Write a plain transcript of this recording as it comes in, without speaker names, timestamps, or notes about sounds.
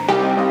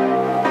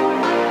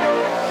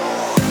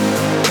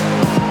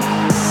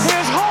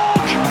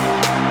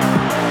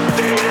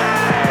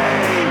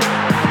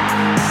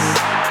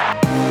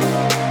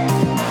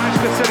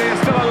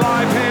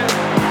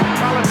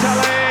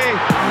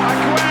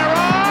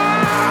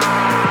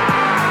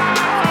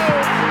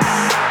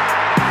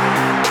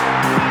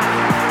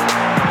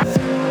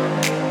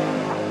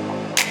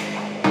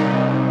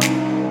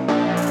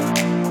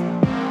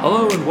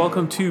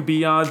welcome to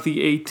Beyond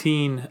the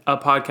 18, a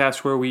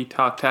podcast where we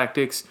talk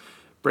tactics,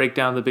 break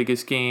down the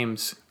biggest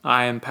games.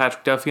 I am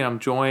Patrick Duffy, and I'm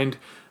joined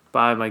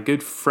by my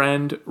good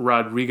friend,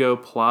 Rodrigo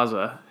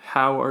Plaza.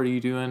 How are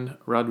you doing,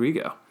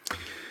 Rodrigo?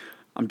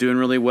 I'm doing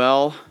really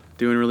well.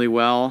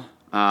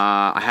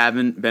 I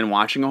haven't been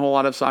watching a whole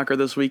lot of soccer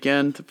this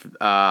weekend.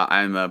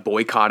 I'm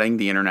boycotting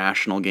the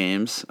international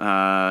games,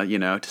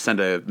 to send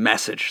a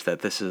message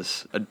that this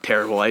is a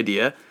terrible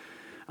idea.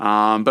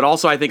 But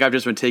also, I think I've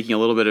just been taking a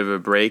little bit of a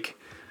break,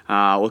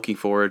 looking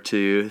forward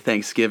to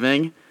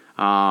Thanksgiving,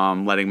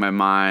 letting my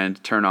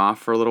mind turn off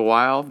for a little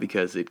while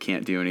because it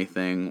can't do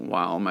anything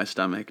while my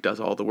stomach does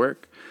all the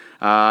work.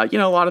 A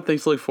lot of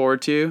things to look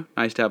forward to.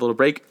 Nice to have a little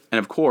break. And,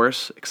 of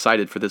course,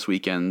 excited for this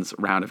weekend's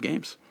round of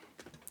games.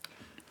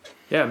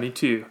 Yeah, me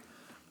too.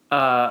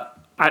 I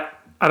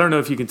don't know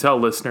if you can tell,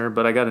 listener,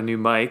 but I got a new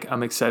mic.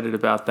 I'm excited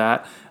about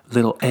that.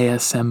 Little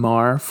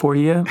ASMR for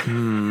you.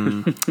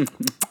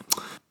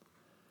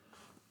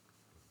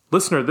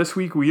 Listener, this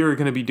week we are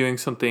going to be doing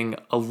something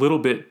a little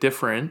bit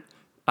different.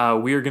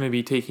 We are going to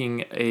be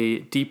taking a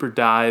deeper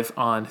dive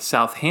on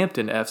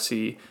Southampton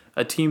FC,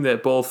 a team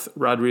that both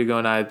Rodrigo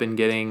and I have been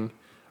getting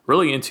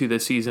really into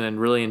this season and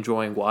really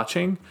enjoying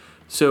watching.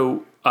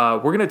 So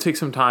we're going to take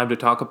some time to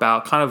talk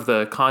about kind of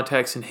the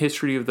context and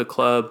history of the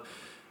club,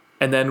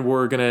 and then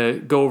we're going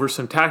to go over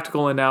some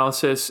tactical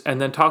analysis and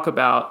then talk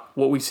about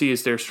what we see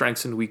as their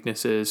strengths and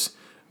weaknesses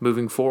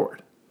moving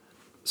forward.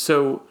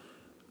 So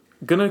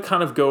going to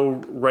kind of go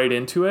right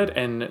into it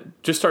and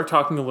just start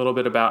talking a little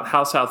bit about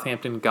how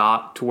Southampton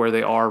got to where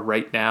they are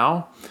right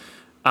now.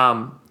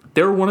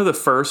 They were one of the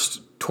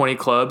first 20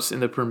 clubs in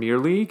the Premier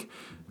League.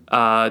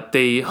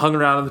 They hung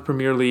around in the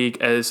Premier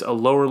League as a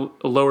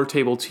lower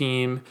table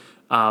team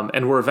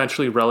and were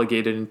eventually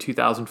relegated in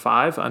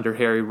 2005 under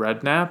Harry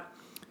Redknapp.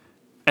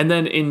 And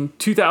then in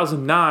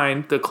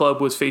 2009, the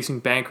club was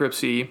facing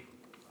bankruptcy,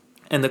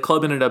 and the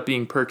club ended up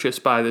being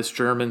purchased by this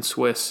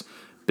German-Swiss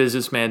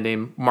businessman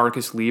named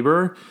Markus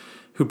Lieber,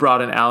 who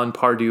brought in Alan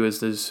Pardew as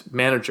his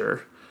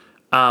manager.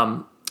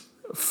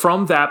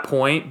 From that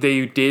point,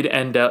 they did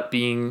end up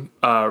being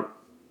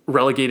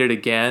relegated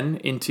again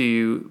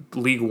into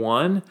League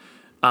One.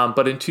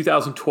 But in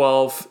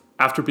 2012,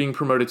 after being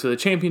promoted to the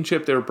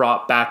Championship, they were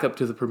brought back up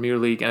to the Premier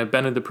League and have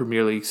been in the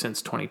Premier League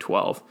since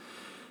 2012.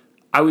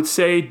 I would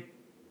say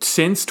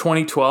since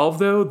 2012,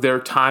 though, their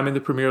time in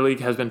the Premier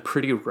League has been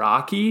pretty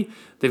rocky.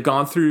 They've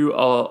gone through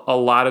a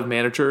lot of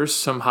managers,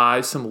 some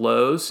highs, some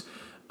lows.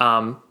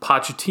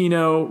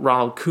 Pochettino,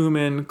 Ronald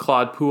Koeman,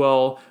 Claude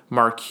Puel,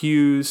 Mark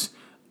Hughes,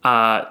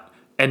 and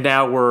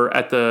now we're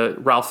at the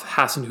Ralph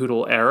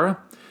Hasenhüttl era.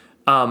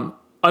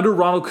 Under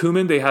Ronald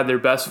Koeman, they had their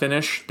best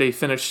finish. They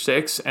finished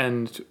sixth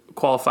and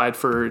qualified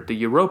for the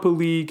Europa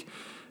League.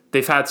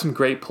 They've had some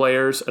great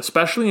players,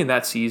 especially in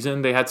that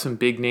season. They had some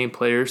big-name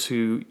players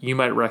who you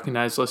might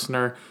recognize,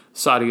 listener.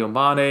 Sadio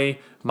Mane,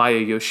 Maya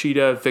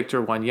Yoshida,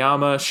 Victor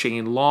Wanyama,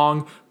 Shane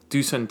Long,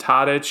 Dusan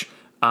Tadic,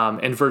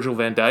 and Virgil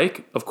van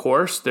Dijk, of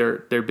course,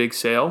 their big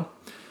sale.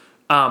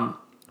 An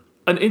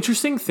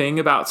interesting thing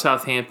about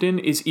Southampton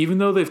is even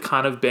though they've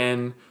kind of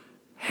been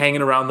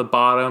hanging around the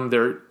bottom,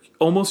 they're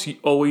almost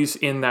always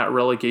in that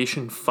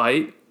relegation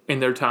fight in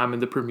their time in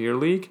the Premier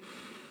League.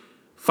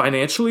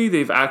 Financially,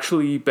 they've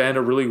actually been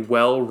a really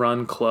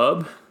well-run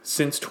club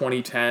since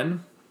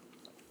 2010.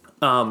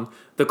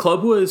 The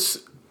club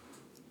was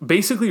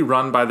basically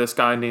run by this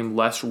guy named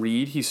Les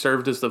Reed. He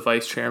served as the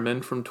vice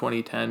chairman from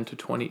 2010 to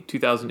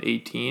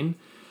 2018.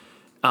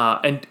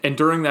 And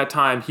during that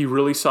time, he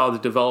really saw the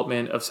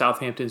development of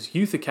Southampton's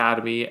youth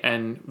academy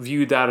and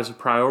viewed that as a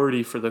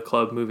priority for the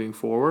club moving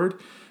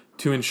forward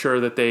to ensure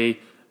that they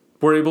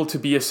were able to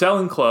be a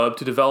selling club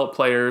to develop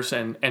players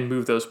and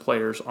move those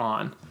players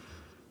on.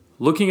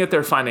 Looking at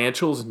their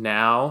financials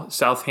now,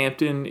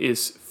 Southampton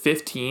is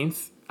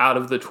 15th out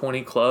of the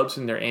 20 clubs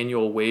in their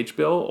annual wage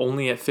bill,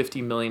 only at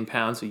 £50 million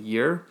a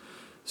year.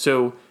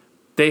 So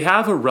they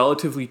have a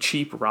relatively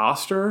cheap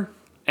roster,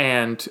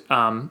 and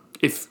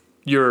if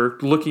you're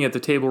looking at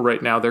the table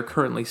right now, they're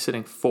currently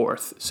sitting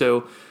fourth.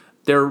 So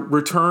their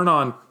return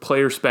on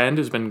player spend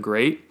has been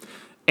great.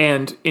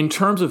 And in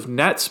terms of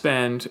net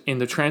spend in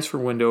the transfer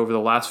window over the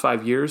last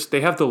 5 years,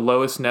 they have the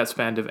lowest net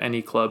spend of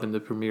any club in the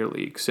Premier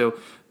League. So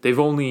they've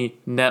only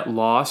net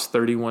lost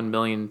 $31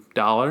 million,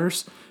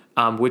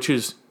 which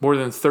is more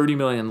than $30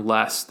 million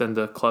less than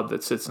the club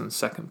that sits in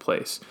second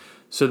place.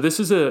 So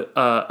this is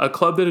a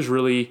club that has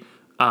really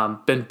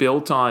been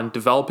built on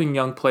developing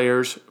young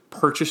players,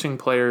 purchasing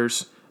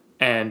players,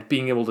 and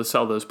being able to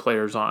sell those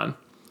players on.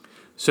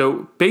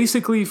 So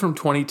basically from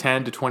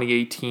 2010 to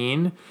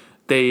 2018,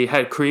 they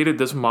had created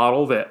this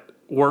model that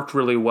worked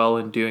really well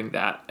in doing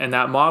that. And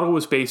that model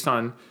was based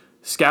on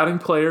scouting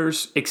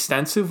players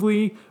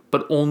extensively,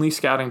 but only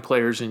scouting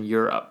players in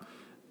Europe.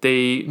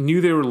 They knew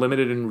they were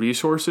limited in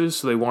resources,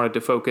 so they wanted to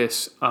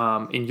focus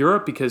in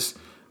Europe because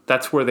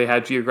that's where they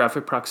had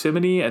geographic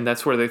proximity and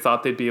that's where they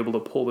thought they'd be able to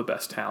pull the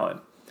best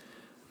talent.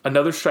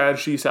 Another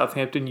strategy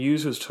Southampton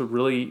used was to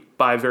really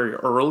buy very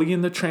early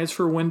in the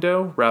transfer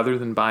window rather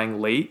than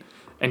buying late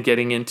and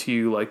getting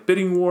into like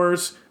bidding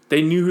wars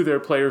they knew who their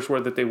players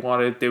were that they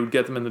wanted. They would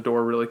get them in the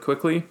door really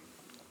quickly.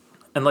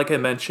 And like I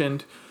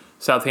mentioned,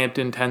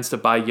 Southampton tends to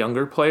buy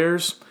younger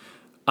players.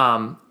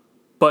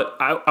 But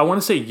I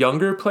want to say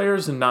younger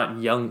players and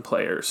not young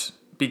players,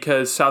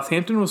 because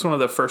Southampton was one of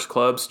the first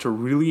clubs to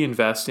really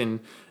invest in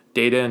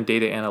data and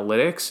data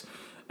analytics.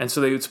 And so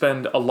they would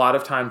spend a lot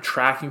of time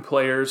tracking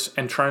players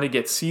and trying to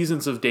get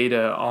seasons of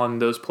data on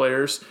those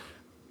players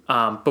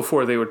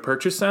before they would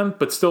purchase them,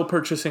 but still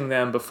purchasing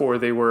them before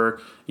they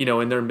were,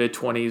 in their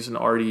mid-20s and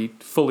already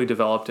fully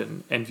developed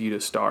and viewed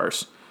as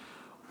stars.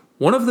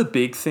 One of the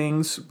big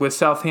things with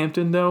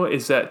Southampton, though,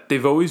 is that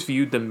they've always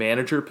viewed the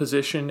manager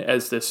position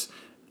as this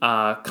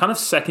kind of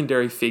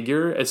secondary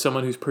figure, as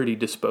someone who's pretty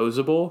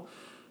disposable.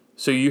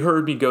 So you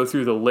heard me go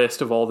through the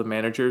list of all the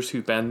managers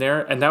who've been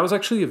there, and that was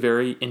actually a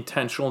very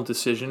intentional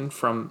decision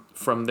from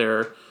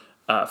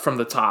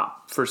the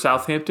top for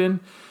Southampton.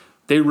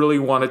 They really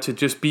wanted to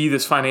just be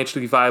this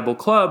financially viable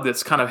club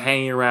that's kind of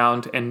hanging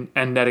around and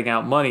netting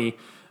out money.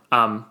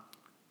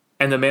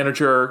 And the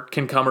manager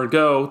can come or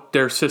go.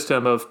 Their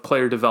system of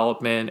player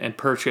development and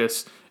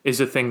purchase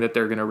is a thing that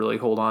they're going to really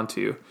hold on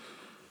to.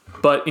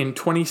 But in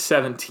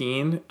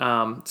 2017,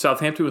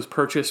 Southampton was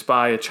purchased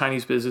by a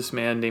Chinese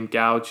businessman named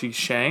Gao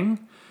Jisheng,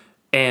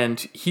 and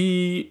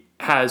he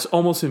has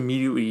almost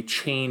immediately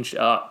changed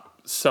up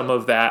some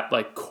of that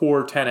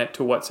core tenet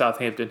to what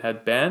Southampton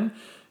had been.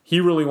 He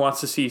really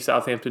wants to see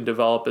Southampton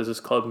develop as this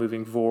club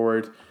moving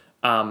forward,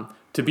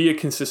 to be a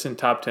consistent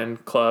top 10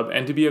 club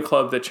and to be a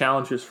club that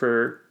challenges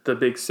for the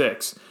Big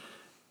Six.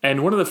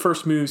 And one of the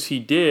first moves he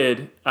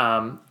did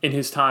in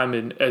his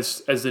time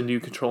as the new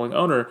controlling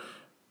owner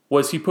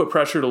was he put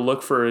pressure to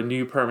look for a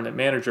new permanent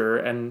manager,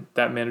 and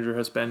that manager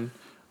has been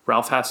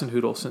Ralph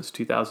Hasenhüttl since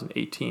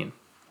 2018.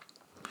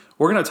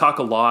 We're going to talk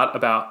a lot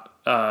about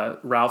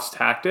Ralph's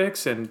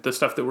tactics and the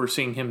stuff that we're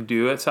seeing him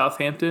do at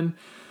Southampton.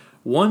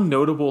 One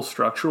notable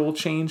structural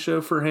change,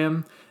 though, for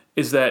him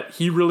is that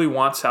he really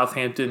wants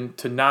Southampton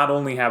to not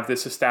only have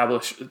this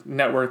established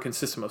network and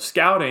system of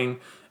scouting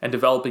and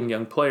developing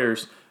young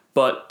players,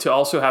 but to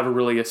also have a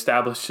really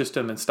established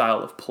system and style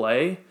of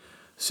play.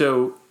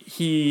 So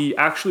he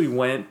actually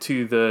went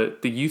to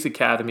the youth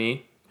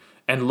academy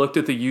and looked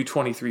at the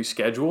U23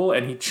 schedule,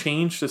 and he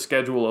changed the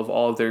schedule of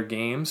all of their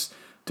games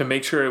to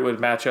make sure it would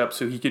match up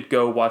so he could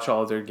go watch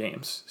all of their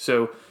games.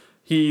 So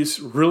he's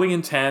really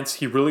intense.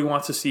 He really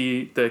wants to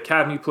see the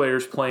academy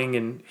players playing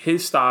in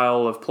his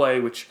style of play,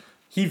 which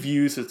he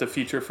views as the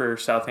future for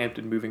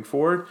Southampton moving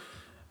forward.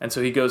 And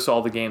so he goes to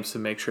all the games to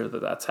make sure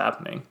that that's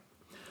happening.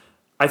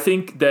 I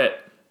think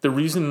that the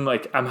reason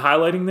I'm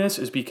highlighting this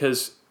is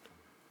because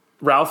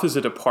Ralph is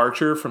a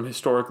departure from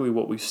historically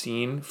what we've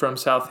seen from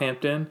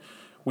Southampton.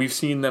 We've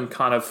seen them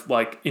kind of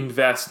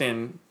invest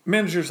in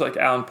managers like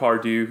Alan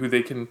Pardew, who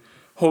they can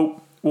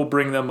hope will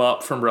bring them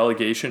up from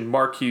relegation.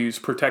 Mark Hughes,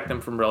 protect them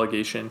from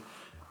relegation.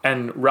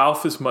 And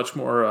Ralph is much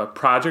more a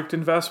project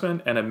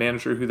investment and a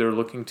manager who they're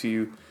looking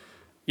to,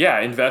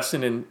 invest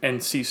in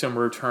and see some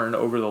return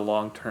over the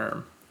long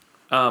term.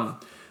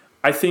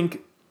 I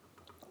think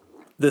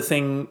the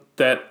thing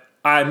that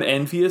I'm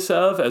envious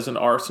of as an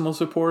Arsenal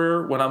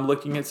supporter when I'm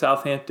looking at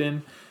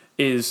Southampton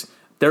is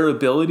their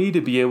ability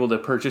to be able to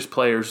purchase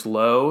players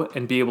low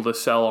and be able to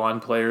sell on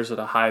players at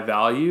a high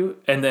value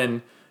and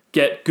then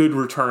get good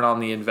return on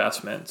the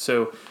investment.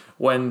 So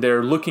when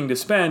they're looking to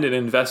spend and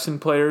invest in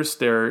players,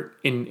 they're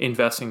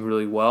investing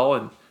really well.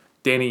 And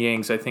Danny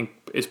Ings, I think,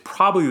 is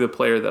probably the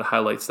player that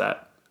highlights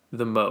that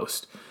the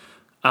most.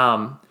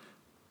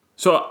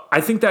 So I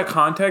think that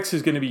context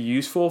is going to be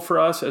useful for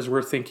us as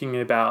we're thinking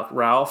about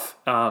Ralph,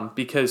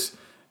 because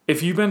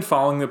if you've been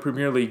following the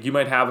Premier League, you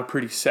might have a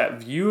pretty set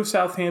view of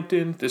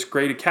Southampton, this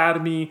great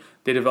academy.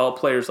 They develop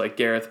players like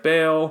Gareth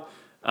Bale,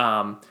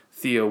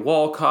 Theo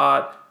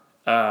Walcott.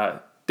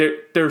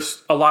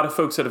 There's a lot of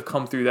folks that have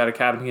come through that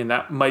academy, and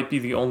that might be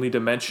the only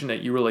dimension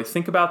that you really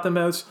think about them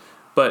as.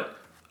 But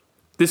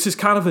this is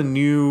kind of a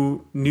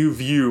new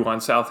view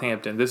on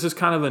Southampton. This is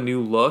kind of a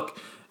new look,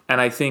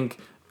 and I think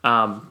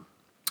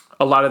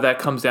a lot of that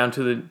comes down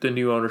to the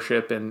new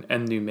ownership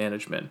and new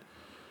management.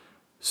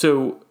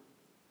 So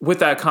with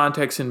that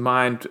context in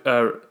mind,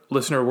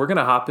 listener, we're going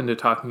to hop into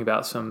talking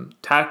about some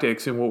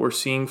tactics and what we're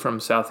seeing from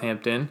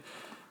Southampton.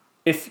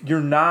 If you're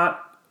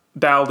not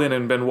dialed in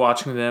and been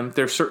watching them,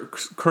 they're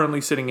currently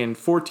sitting in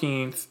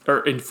 14th or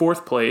in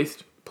fourth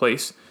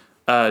place,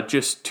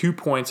 just 2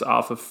 points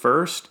off of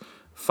first,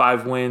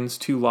 5 wins,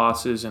 2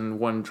 losses, and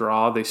 1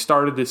 draw. They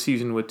started the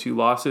season with 2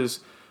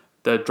 losses,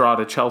 the draw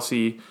to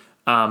Chelsea,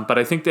 but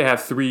I think they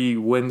have 3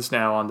 wins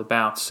now on the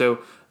bounce. So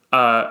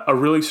a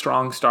really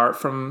strong start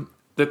from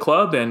the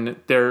club, and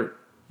they're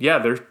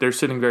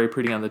sitting very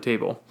pretty on the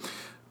table.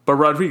 But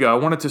Rodrigo, I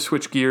wanted to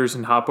switch gears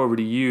and hop over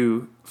to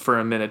you for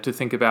a minute to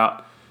think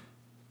about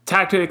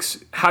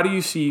tactics. How do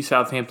you see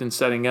Southampton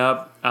setting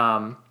up?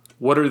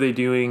 What are they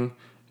doing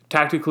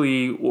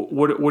tactically?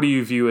 What do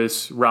you view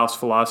as Ralph's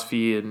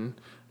philosophy and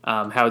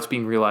how it's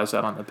being realized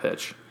out on the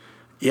pitch?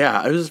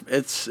 Yeah,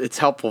 it's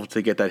helpful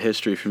to get that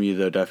history from you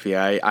though, Duffy.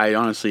 I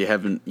honestly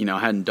hadn't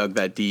dug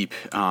that deep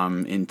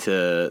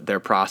into their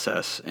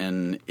process,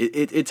 and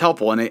it's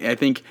helpful. And I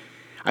think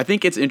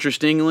it's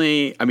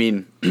interestingly, I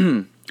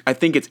mean, I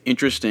think it's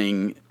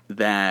interesting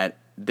that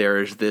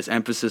there's this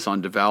emphasis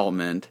on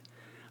development,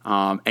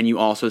 and you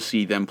also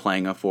see them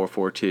playing a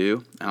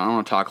 4-4-2. And I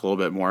want to talk a little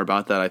bit more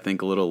about that, I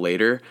think, a little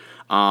later.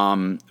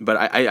 But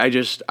I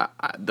just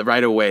the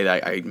right away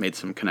I made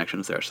some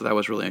connections there, so that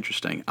was really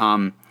interesting.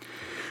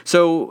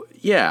 So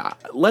yeah,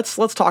 let's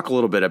talk a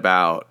little bit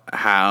about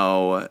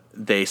how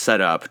they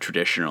set up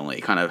traditionally,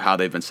 kind of how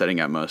they've been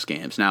setting up most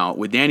games. Now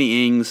with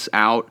Danny Ings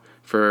out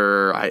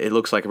for it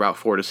looks like about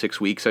 4 to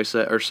 6 weeks or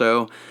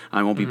so,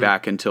 I won't be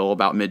back until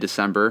about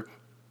mid-December.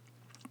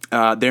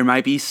 There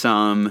might be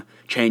some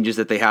changes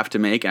that they have to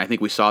make, and I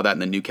think we saw that in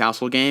the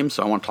Newcastle game,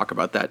 so I want to talk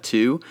about that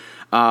too.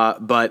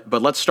 But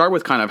let's start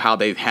with kind of how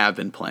they have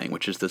been playing,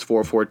 which is this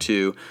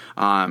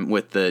 4-4-2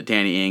 with the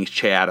Danny Ings,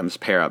 Che Adams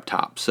pair up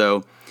top.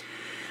 So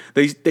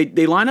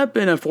they line up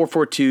in a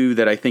 4-4-2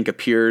 that I think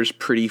appears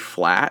pretty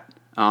flat.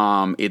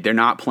 They're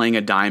not playing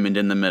a diamond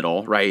in the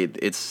middle, right?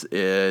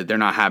 They're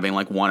not having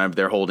like one of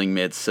their holding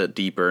mids sit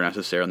deeper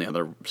necessarily, and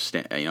the other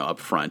up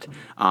front.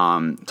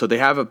 So they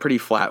have a pretty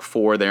flat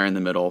 4 there in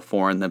the middle,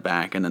 4 in the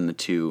back, and then the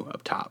 2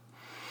 up top.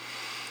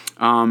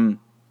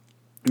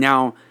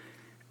 Now,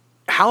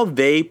 how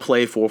they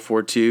play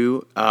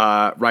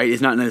 4-4-2, right, is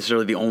not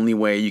necessarily the only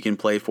way you can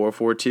play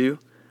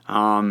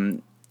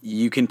 4-4-2.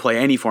 You can play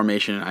any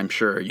formation, I'm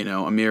sure,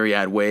 a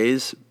myriad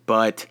ways,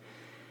 but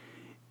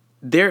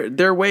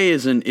their way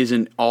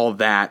isn't all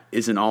that.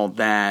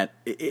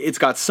 It's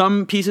got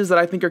some pieces that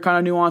I think are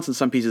kind of nuanced and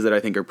some pieces that I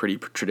think are pretty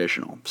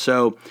traditional.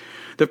 So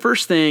the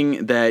first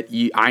thing that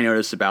I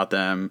noticed about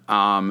them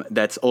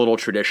that's a little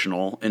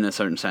traditional in a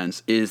certain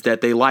sense is that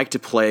they like to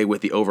play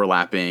with the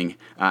overlapping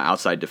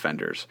outside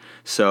defenders.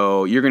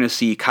 So you're going to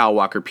see Kyle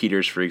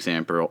Walker-Peters, for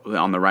example,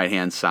 on the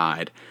right-hand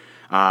side,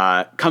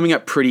 coming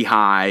up pretty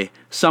high,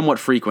 somewhat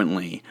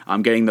frequently,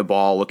 getting the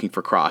ball, looking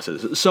for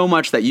crosses. So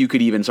much that you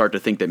could even start to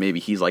think that maybe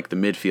he's like the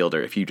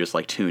midfielder if you just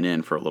like tune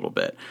in for a little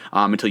bit,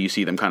 until you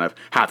see them kind of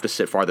have to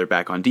sit farther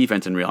back on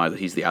defense and realize that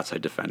he's the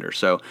outside defender.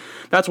 So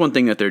that's one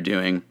thing that they're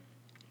doing,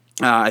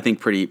 I think,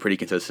 pretty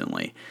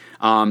consistently.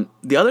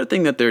 The other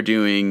thing that they're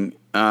doing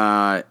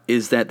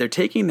is that they're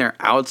taking their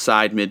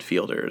outside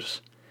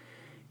midfielders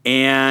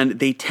and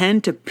they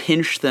tend to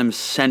pinch them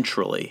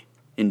centrally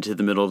into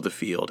the middle of the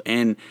field.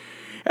 And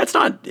it's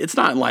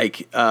not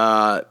like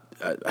a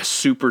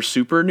super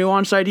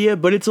nuanced idea,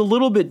 but it's a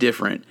little bit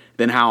different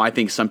than how I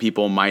think some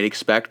people might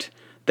expect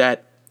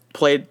that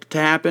play to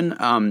happen.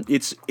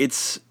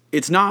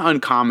 It's not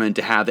uncommon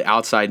to have the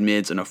outside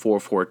mids in a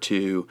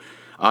 4-4-2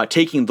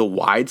 taking the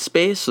wide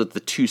space, so that the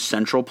 2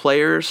 central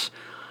players,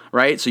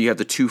 right? So you have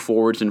the 2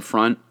 forwards in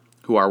front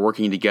who are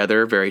working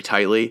together very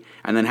tightly,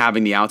 and then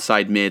having the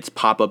outside mids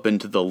pop up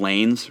into the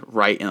lanes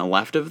right and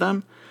left of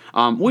them,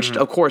 which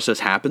of course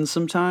has happened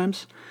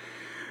sometimes.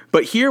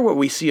 But here what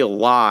we see a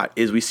lot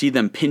is we see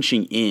them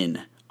pinching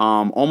in,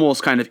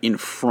 almost kind of in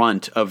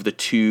front of the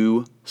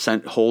 2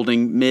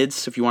 holding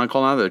mids, if you want to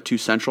call them that, the 2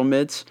 central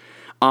mids,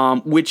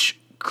 which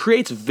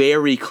creates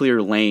very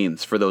clear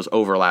lanes for those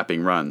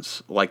overlapping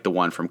runs, like the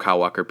one from Kyle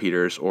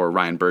Walker-Peters or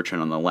Ryan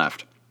Bertrand on the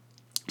left.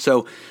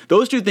 So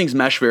those 2 things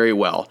mesh very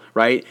well,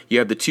 right? You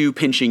have the 2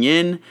 pinching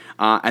in,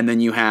 and then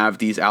you have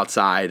these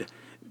outside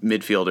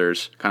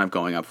midfielders kind of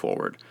going up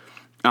forward.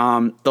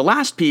 The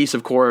last piece,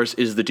 of course,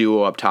 is the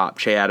duo up top,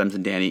 Che Adams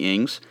and Danny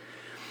Ings.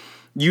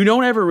 You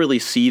don't ever really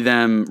see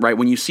them, right?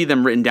 When you see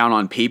them written down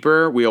on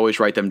paper, we always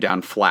write them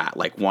down flat,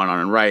 like one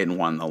on the right and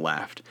one on the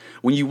left.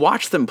 When you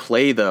watch them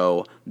play,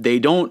 though, they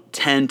don't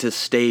tend to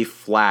stay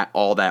flat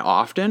all that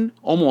often.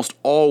 Almost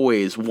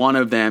always, one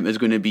of them is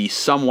going to be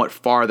somewhat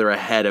farther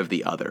ahead of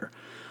the other.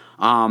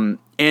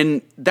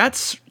 And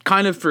that's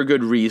kind of for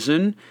good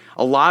reason.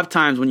 A lot of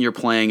times when you're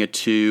playing a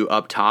 2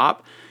 up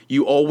top,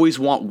 you always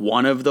want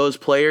one of those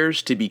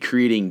players to be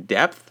creating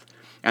depth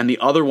and the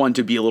other one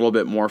to be a little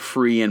bit more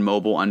free and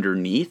mobile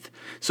underneath,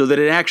 so that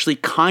it actually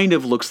kind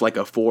of looks like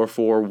a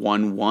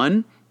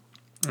 4-4-1-1.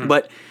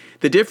 But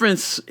the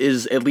difference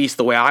is, at least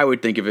the way I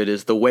would think of it,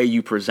 is the way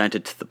you present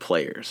it to the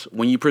players.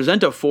 When you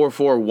present a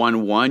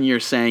 4-4-1-1, you're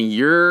saying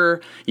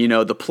you're,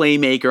 the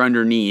playmaker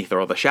underneath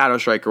or the shadow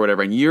striker or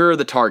whatever, and you're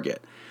the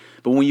target.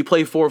 But when you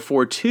play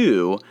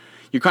 4-4-2,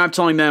 you're kind of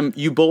telling them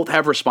you both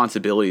have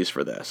responsibilities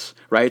for this,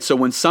 right? So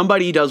when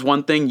somebody does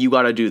one thing, you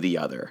got to do the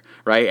other,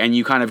 right? And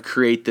you kind of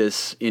create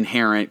this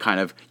inherent kind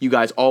of, you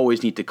guys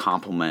always need to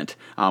complement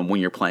when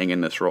you're playing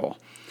in this role.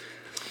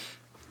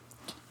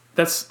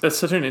 That's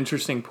such an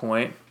interesting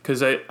point,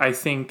 because I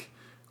think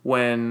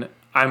when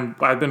I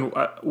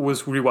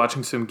was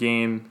rewatching some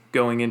game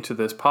going into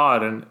this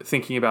pod and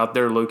thinking about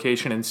their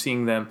location and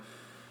seeing them.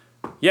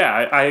 Yeah,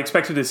 I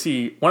expected to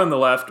see one on the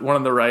left, one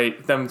on the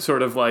right, them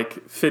sort of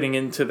like fitting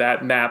into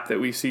that map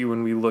that we see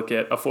when we look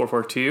at a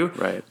 4-4-2.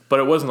 Right. But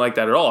it wasn't like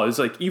that at all. It was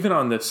like even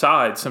on the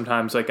side,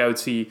 sometimes like I would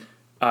see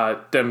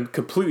them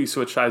completely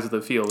switch sides of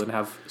the field and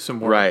have some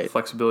more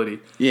flexibility.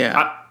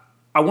 Yeah.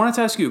 I wanted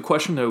to ask you a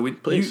question though.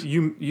 Please.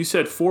 You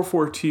said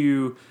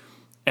 4-4-2,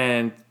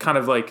 and kind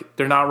of like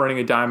they're not running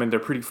a diamond. They're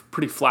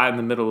pretty flat in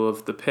the middle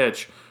of the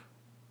pitch.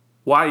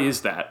 Why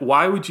is that?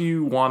 Why would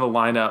you want to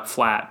line up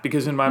flat?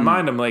 Because in my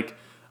mind, I'm like,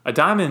 a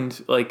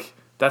diamond, like,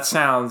 that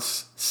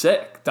sounds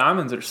sick.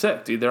 Diamonds are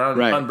sick, dude. They're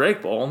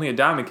unbreakable. Only a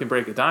diamond can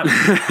break a diamond.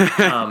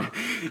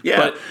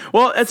 Yeah.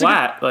 Well, it's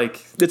flat,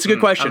 that's a good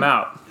question. I'm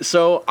out.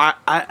 So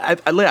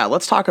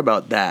let's talk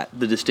about that.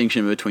 The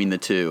distinction between the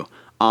two.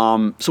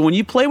 So when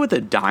you play with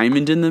a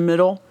diamond in the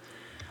middle,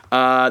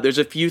 there's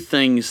a few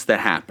things that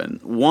happen.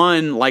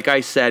 One, like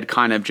I said,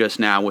 kind of just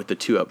now with the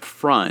two up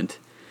front,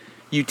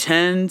 you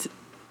tend,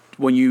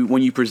 when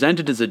you present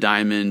it as a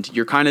diamond,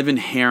 you're kind of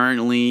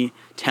inherently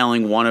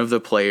telling one of the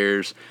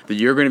players that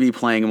you're going to be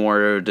playing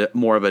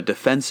more of a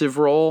defensive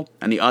role,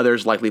 and the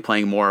other's likely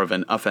playing more of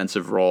an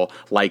offensive role,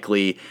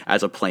 likely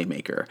as a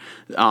playmaker.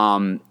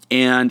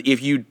 And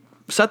if you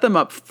set them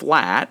up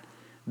flat,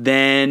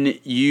 then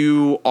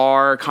you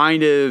are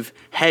kind of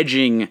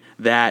hedging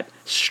that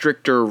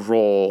stricter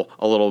role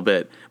a little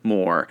bit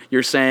more.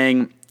 You're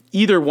saying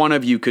either one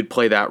of you could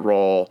play that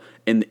role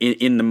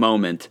in the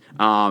moment,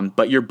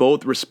 but you're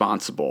both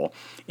responsible.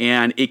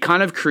 And it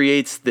kind of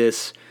creates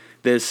this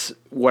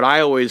what I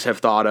always have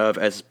thought of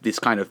as this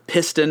kind of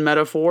piston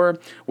metaphor,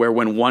 where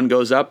when one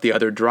goes up, the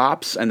other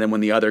drops, and then when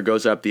the other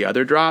goes up, the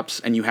other drops,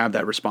 and you have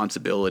that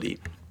responsibility.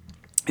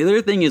 The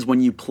other thing is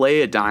when you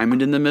play a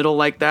diamond in the middle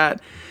like that,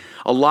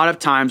 a lot of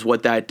times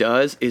what that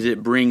does is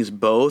it brings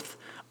both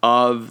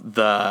of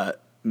the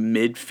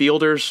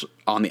midfielders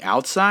on the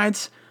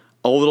outsides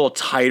a little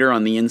tighter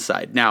on the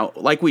inside. Now,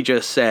 like we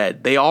just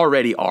said, they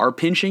already are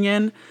pinching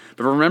in,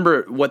 but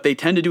remember what they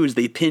tend to do is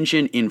they pinch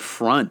in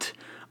front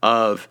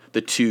of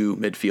the two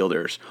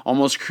midfielders,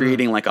 almost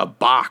creating like a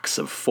box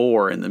of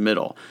four in the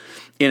middle.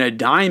 In a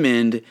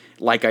diamond,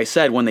 like I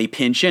said, when they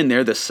pinch in,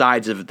 they're the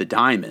sides of the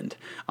diamond.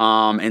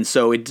 And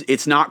so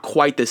it's not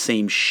quite the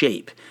same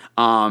shape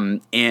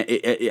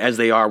as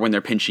they are when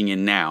they're pinching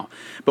in now.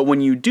 But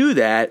when you do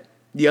that,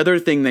 the other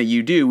thing that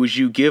you do is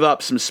you give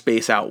up some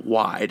space out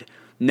wide.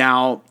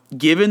 Now,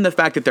 given the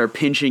fact that they're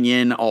pinching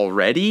in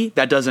already,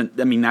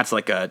 that's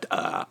like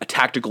a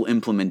tactical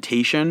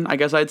implementation, I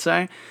guess I'd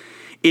say.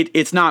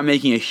 It's not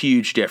making a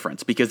huge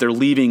difference because they're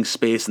leaving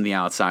space in the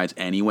outsides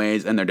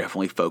anyways, and they're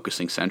definitely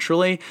focusing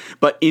centrally.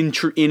 But in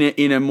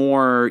a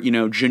more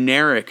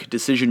generic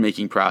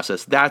decision-making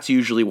process, that's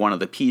usually one of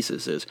the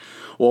pieces is,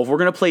 well, if we're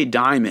going to play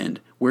diamond,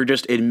 we're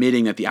just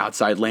admitting that the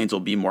outside lanes will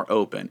be more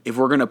open. If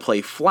we're going to play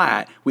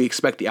flat, we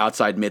expect the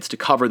outside mids to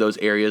cover those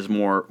areas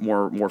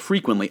more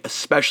frequently,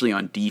 especially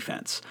on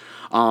defense.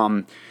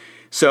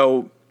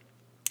 So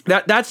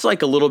that's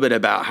like a little bit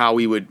about how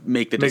we would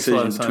make the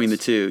decision between the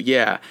two.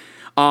 Yeah.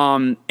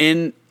 And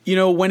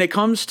when it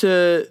comes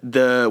to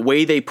the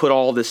way they put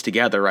all this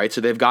together, right?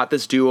 So they've got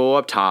this duo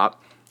up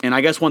top, and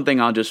I guess one thing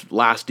I'll just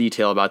last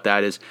detail about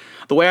that is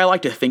the way I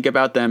like to think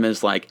about them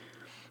is like,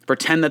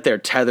 pretend that they're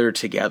tethered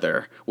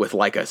together with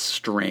like a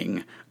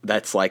string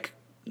that's like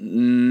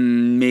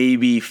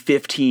maybe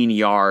 15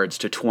 yards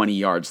to 20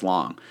 yards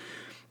long.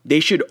 They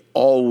should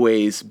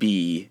always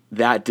be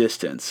that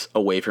distance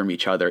away from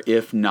each other,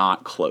 if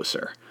not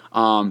closer.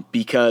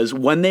 Because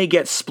when they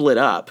get split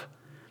up,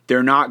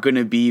 they're not going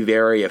to be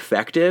very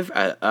effective.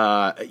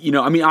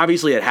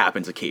 Obviously it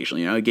happens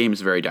occasionally. A game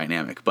is very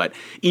dynamic, but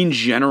in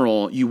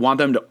general, you want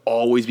them to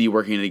always be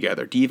working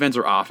together, defense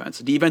or offense.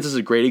 Defense is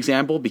a great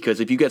example because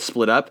if you get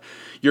split up,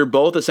 you're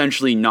both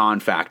essentially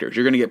non-factors.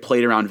 You're going to get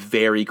played around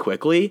very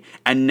quickly,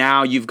 and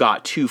now you've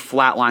got two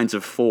flat lines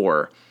of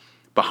four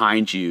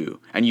behind you,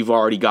 and you've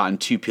already gotten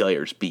two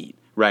players beat,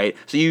 right?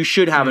 So you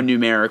should have a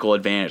numerical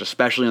advantage,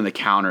 especially on the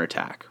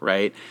counterattack,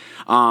 right?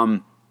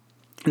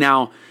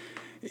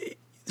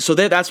 So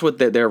that's what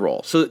their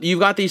role. So you've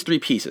got these three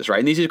pieces, right?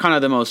 And these are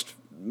kind of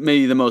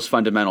maybe the most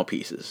fundamental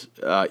pieces.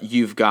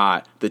 You've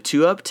got the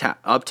two up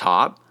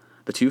top,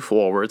 the two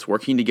forwards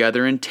working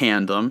together in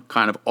tandem,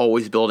 kind of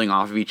always building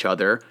off of each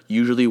other.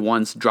 Usually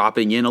one's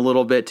dropping in a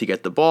little bit to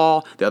get the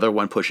ball, the other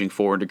one pushing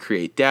forward to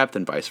create depth,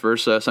 and vice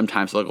versa.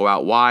 Sometimes they'll go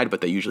out wide, but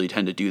they usually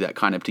tend to do that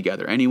kind of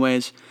together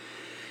anyways.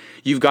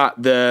 You've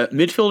got the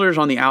midfielders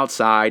on the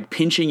outside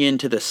pinching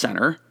into the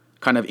center,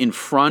 kind of in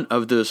front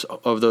of those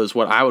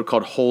what I would call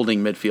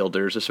holding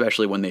midfielders,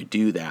 especially when they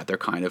do that. They're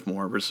kind of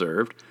more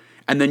reserved.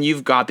 And then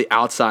you've got the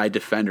outside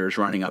defenders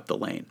running up the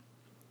lane.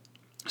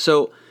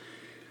 So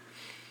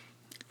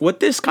what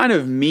this kind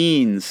of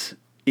means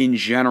in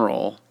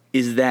general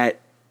is that,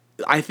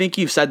 I think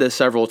you've said this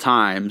several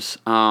times,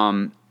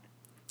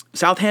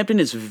 Southampton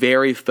is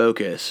very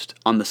focused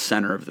on the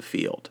center of the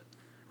field,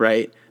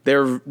 right?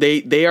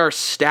 They are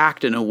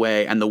stacked in a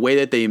way, and the way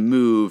that they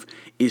move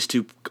is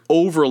to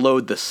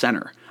overload the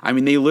center. I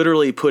mean, they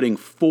literally putting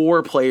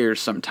four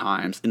players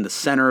sometimes in the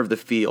center of the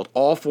field,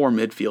 all four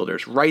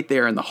midfielders right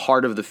there in the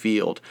heart of the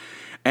field.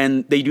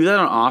 And they do that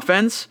on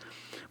offense,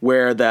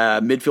 where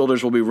the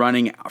midfielders will be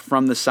running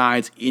from the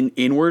sides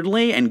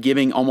inwardly and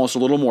giving almost a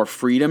little more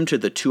freedom to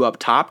the two up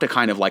top to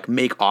kind of like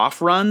make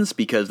off runs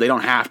because they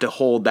don't have to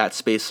hold that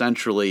space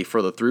centrally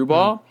for the through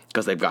ball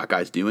because they've got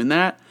guys doing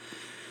that.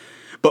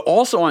 But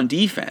also on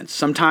defense,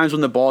 sometimes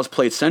when the ball is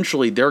played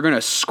centrally, they're going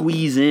to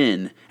squeeze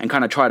in and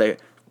kind of try to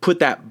put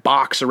that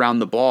box around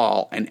the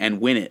ball and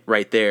win it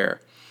right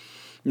there.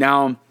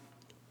 Now,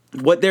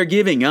 what they're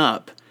giving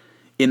up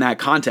in that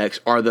context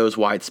are those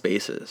wide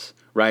spaces,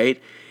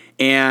 right?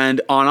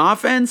 And on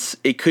offense,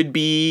 it could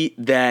be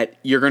that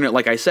you're going to,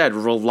 like I said,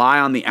 rely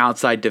on the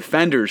outside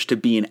defenders to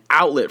be an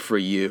outlet for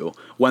you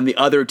when the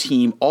other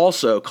team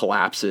also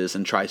collapses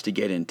and tries to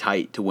get in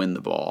tight to win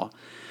the ball.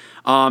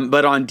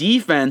 But on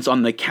defense,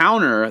 on the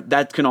counter,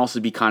 that can also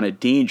be kind of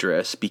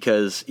dangerous,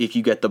 because if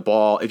you get the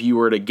ball, if you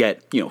were to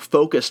get,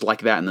 focused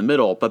like that in the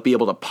middle, but be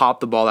able to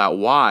pop the ball out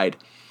wide,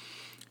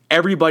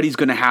 everybody's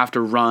going to have to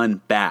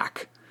run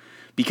back.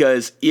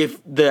 Because if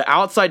the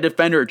outside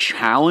defender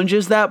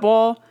challenges that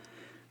ball,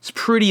 it's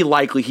pretty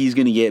likely he's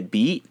going to get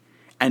beat.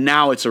 And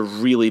now it's a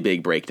really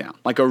big breakdown,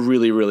 like a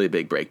really, really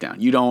big breakdown.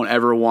 You don't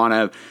ever want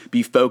to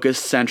be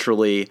focused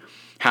centrally,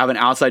 have an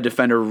outside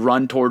defender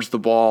run towards the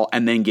ball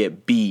and then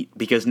get beat,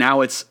 because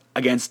now it's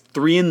against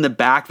three in the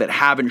back that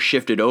haven't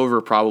shifted over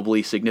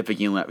probably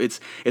significantly.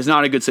 It's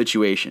not a good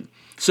situation.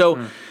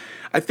 So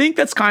I think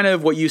that's kind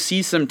of what you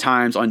see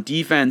sometimes on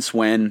defense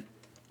when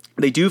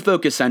they do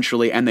focus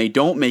centrally and they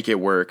don't make it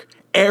work.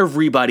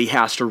 Everybody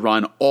has to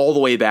run all the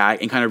way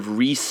back and kind of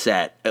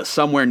reset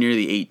somewhere near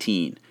the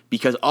 18,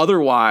 because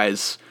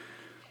otherwise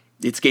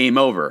it's game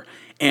over.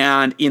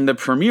 And in the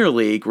Premier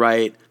League,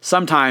 right,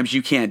 sometimes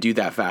you can't do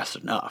that fast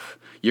enough.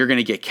 You're going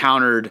to get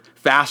countered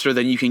faster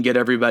than you can get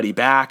everybody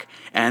back,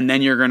 and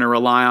then you're going to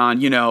rely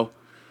on,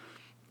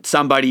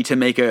 somebody to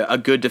make a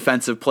good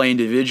defensive play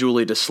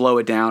individually to slow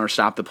it down or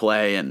stop the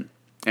play and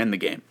end the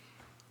game.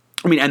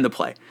 End the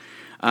play.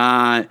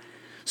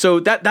 So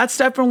that's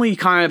definitely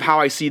kind of how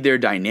I see their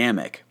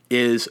dynamic,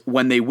 is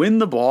when they win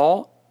the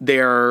ball,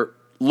 they're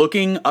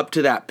looking up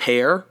to that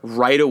pair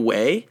right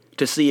away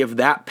to see if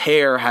that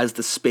pair has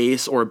the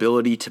space or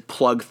ability to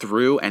plug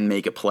through and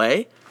make a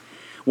play.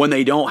 When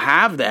they don't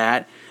have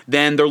that,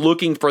 then they're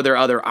looking for their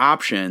other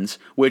options,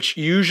 which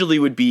usually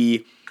would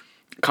be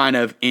kind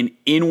of an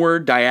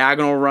inward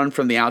diagonal run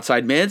from the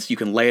outside mids. You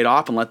can lay it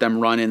off and let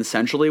them run in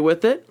centrally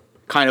with it,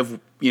 kind of,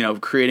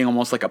 creating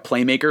almost like a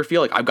playmaker feel,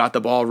 like I've got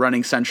the ball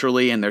running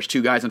centrally and there's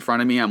two guys in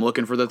front of me, I'm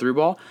looking for the through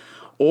ball.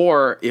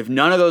 Or if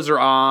none of those are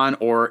on,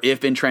 or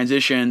if in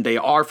transition they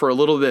are for a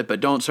little bit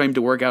but don't seem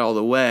to work out all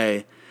the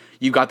way,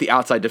 you've got the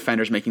outside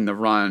defenders making the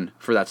run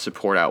for that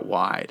support out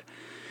wide.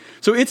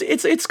 So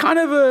it's kind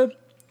of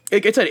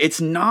like I said,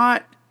 it's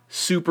not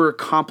super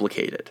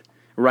complicated,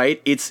 right?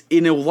 It's,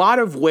 in a lot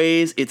of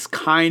ways, it's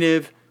kind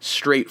of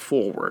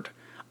straightforward.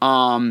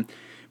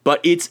 But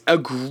it's a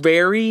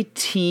very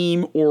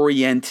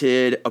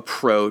team-oriented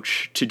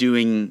approach to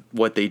doing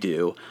what they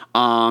do.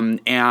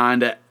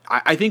 And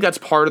I think that's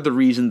part of the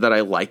reason that I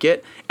like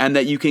it, and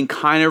that you can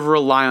kind of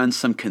rely on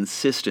some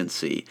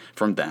consistency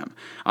from them.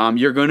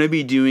 You're going to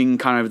be doing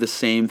kind of the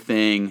same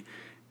thing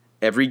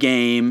every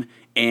game,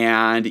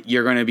 and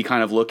you're going to be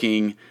kind of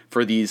looking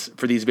for these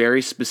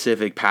very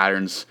specific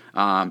patterns,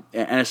 and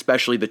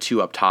especially the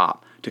two up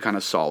top, to kind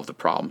of solve the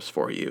problems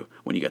for you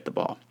when you get the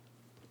ball.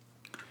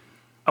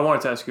 I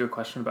wanted to ask you a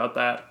question about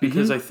that,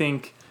 because I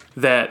think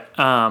that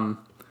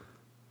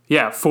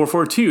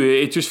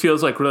 4-4-2, it just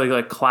feels like really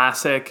like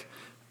classic.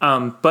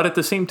 But at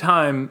the same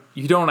time,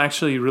 you don't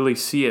actually really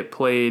see it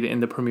played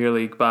in the Premier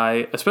League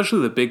by,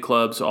 especially the big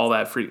clubs, all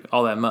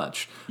that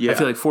much. Yeah. I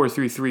feel like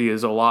 4-3-3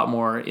 is a lot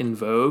more in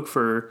vogue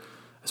for,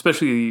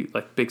 especially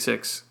like Big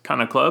Six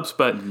kind of clubs.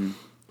 But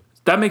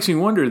that makes me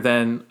wonder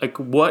then, like,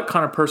 what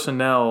kind of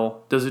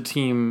personnel does a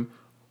team?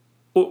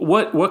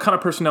 What kind of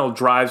personnel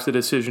drives the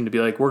decision to be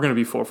like, we're going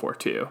to be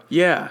 4-4-2?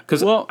 Yeah.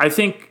 Because I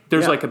think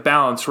there's like a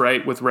balance,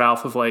 right, with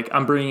Ralph of like,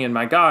 I'm bringing in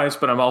my guys,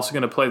 but I'm also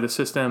going to play the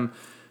system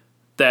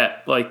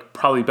that like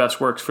probably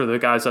best works for the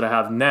guys that I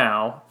have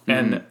now.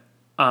 And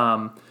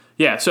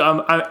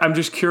so I'm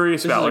just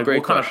curious about like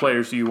what kind of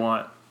players do you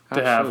want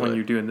to have when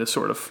you're doing this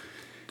sort of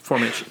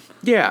formation?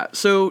 Yeah,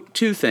 so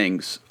two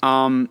things.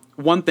 One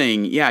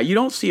thing, you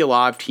don't see a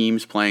lot of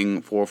teams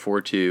playing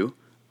 4-4-2.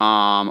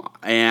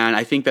 And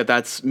I think that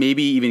that's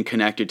maybe even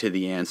connected to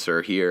the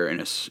answer here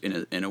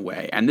in a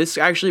way. And this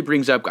actually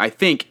brings up, I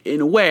think,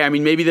 in a way,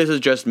 maybe this is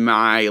just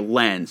my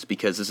lens,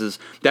 because this is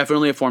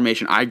definitely a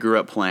formation I grew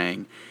up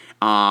playing.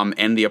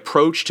 And the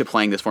approach to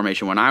playing this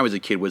formation when I was a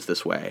kid was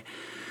this way.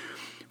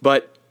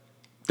 But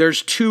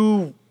there's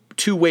two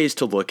ways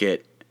to look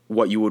at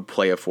what you would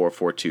play a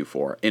 4-4-2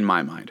 for, in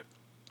my mind.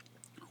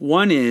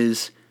 One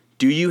is,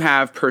 do you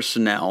have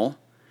personnel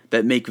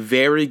that make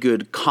very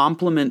good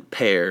complement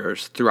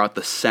pairs throughout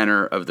the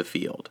center of the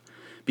field?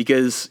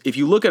 Because if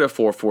you look at a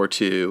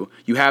 4-4-2,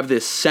 you have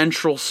this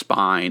central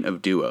spine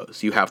of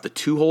duos. You have the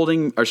two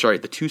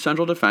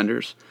central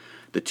defenders,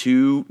 the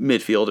two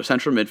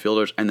central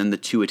midfielders, and then the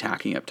two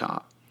attacking up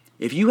top.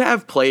 If you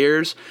have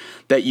players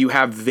that you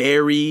have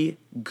very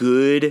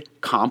good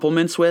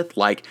complements with,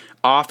 like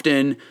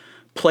often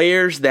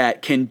players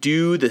that can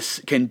do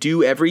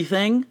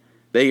everything,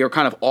 they are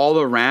kind of all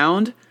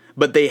around,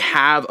 but they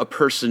have a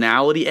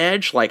personality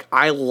edge. Like,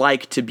 I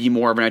like to be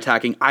more of an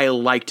attacking, I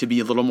like to be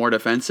a little more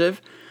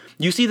defensive.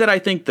 You see that, I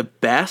think, the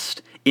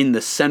best in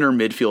the center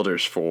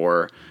midfielders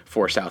for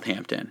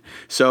Southampton.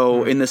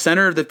 So in the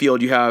center of the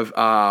field, you have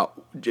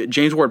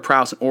James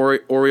Ward-Prowse and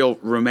Oriol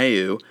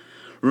Romeu.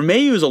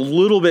 Romeu is a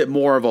little bit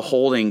more of a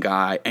holding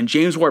guy, and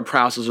James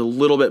Ward-Prowse is a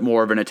little bit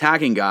more of an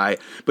attacking guy,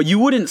 but you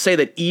wouldn't say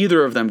that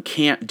either of them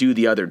can't do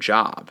the other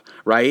job,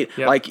 right?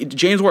 Yep. Like,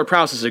 James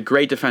Ward-Prowse is a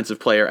great defensive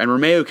player, and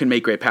Romeu can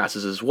make great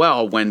passes as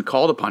well when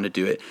called upon to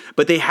do it,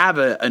 but they have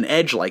an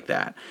edge like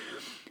that.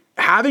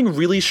 Having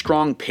really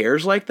strong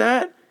pairs like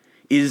that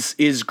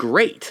is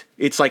great.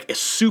 It's like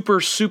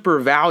super, super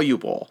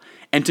valuable.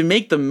 And to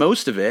make the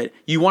most of it,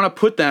 you want to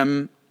put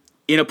them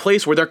in a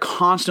place where they're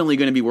constantly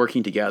going to be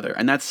working together.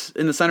 And that's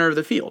in the center of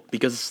the field,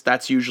 because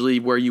that's usually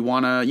where you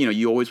want to,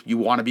 you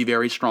want to be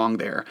very strong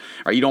there.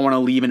 Or you don't want to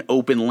leave an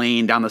open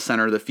lane down the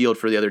center of the field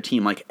for the other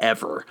team, like,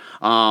 ever.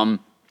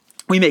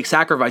 We make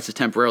sacrifices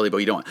temporarily, but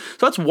we don't.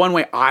 So that's one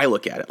way I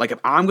look at it. Like, if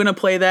I'm going to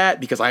play that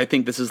because I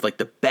think this is like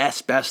the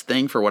best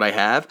thing for what I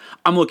have,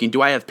 I'm looking,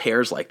 do I have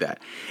pairs like that?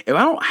 If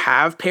I don't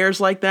have pairs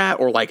like that,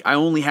 or like I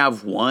only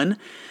have one,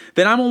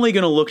 then I'm only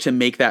going to look to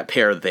make that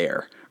pair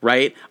there,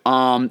 right?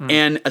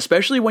 And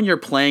especially when you're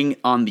playing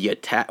on the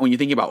attack, when you're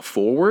thinking about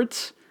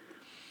forwards,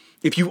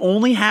 if you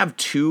only have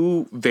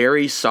two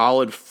very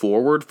solid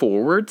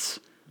forwards,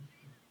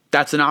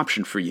 that's an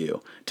option for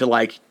you to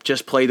like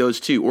just play those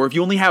two. Or if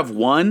you only have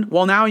one,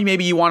 well, now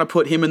maybe you want to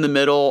put him in the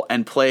middle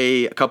and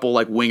play a couple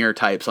like winger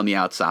types on the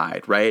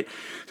outside, right?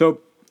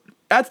 So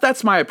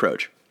that's my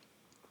approach.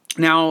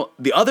 Now,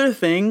 the other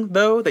thing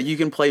though that you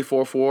can play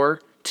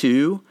 4-4-2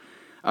 to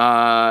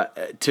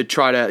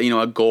try to,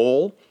 a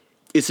goal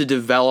is to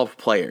develop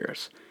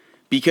players.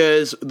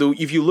 Because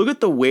if you look at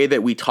the way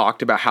that we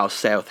talked about how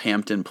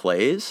Southampton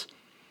plays,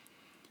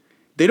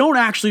 they don't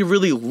actually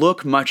really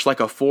look much like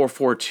a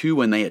 4-4-2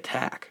 when they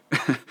attack,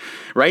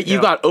 right? Yeah.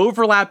 You've got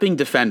overlapping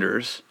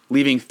defenders,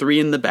 leaving three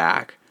in the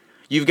back.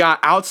 You've got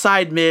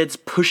outside mids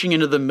pushing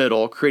into the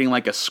middle, creating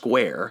like a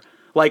square.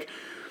 Like,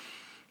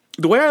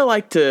 the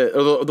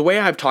way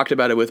I've talked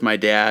about it with my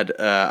dad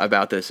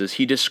about this is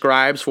he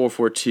describes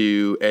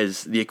 4-4-2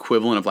 as the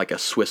equivalent of like a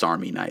Swiss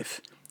Army knife.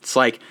 It's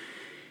like,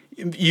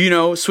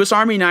 Swiss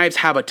Army knives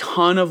have a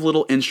ton of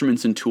little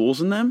instruments and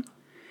tools in them.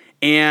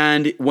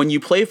 And when you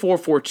play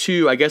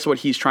 4-4-2, I guess what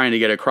he's trying to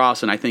get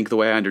across, and I think the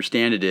way I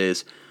understand it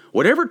is,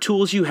 whatever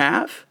tools you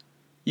have,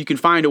 you can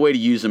find a way to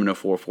use them in a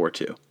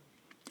 4-4-2.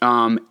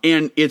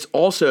 And it's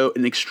also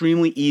an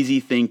extremely easy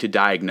thing to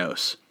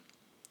diagnose.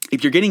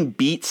 If you're getting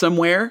beat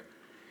somewhere,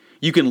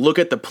 you can look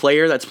at the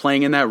player that's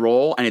playing in that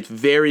role, and it's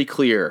very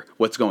clear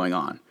what's going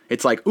on.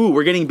 It's like, ooh,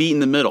 we're getting beat in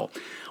the middle.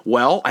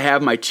 Well, I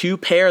have my two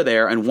pair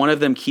there, and one of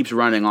them keeps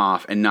running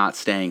off and not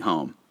staying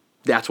home.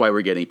 That's why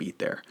we're getting beat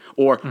there.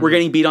 Or we're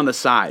getting beat on the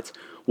sides.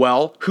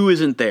 Well, who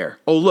isn't there?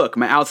 Oh, look,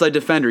 my outside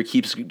defender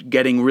keeps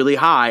getting really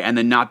high and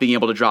then not being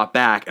able to drop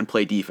back and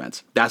play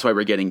defense. That's why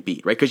we're getting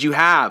beat, right? Because you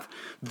have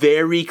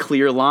very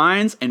clear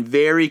lines and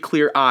very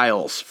clear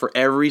aisles for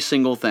every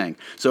single thing.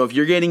 So if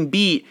you're getting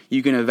beat,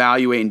 you can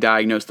evaluate and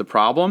diagnose the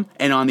problem.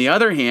 And on the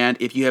other hand,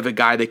 if you have a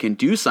guy that can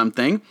do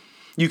something,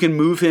 you can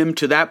move him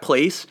to that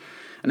place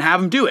and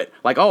have them do it.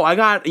 Like, oh, I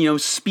got,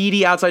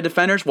 speedy outside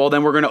defenders. Well,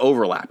 then we're going to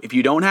overlap. If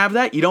you don't have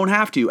that, you don't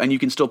have to, and you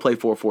can still play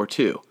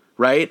 4-4-2,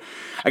 right?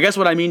 I guess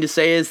what I mean to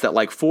say is that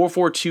like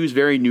 4-4-2 is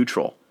very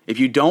neutral. If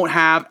you don't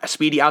have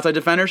speedy outside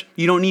defenders,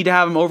 you don't need to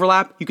have them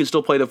overlap. You can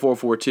still play the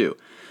 4-4-2.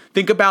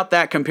 Think about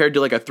that compared to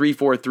like a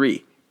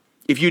 3-4-3.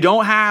 If you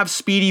don't have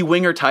speedy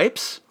winger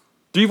types,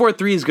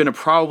 3-4-3 is going to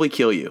probably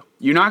kill you.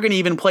 You're not going to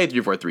even play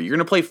 3-4-3. You're going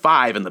to play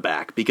 5 in the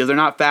back because they're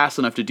not fast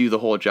enough to do the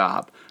whole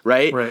job,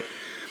 right? Right.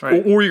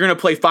 Or you're going to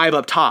play 5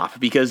 up top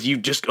because you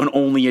just can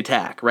only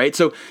attack, right?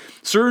 So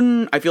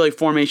certain, I feel like,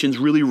 formations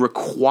really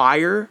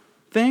require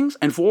things,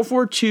 and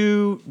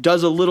 4-4-2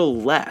 does a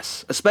little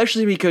less,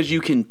 especially because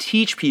you can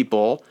teach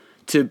people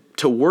to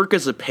work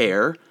as a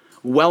pair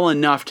well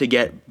enough to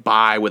get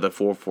by with a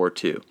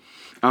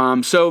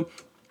 4-4-2. So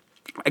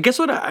I guess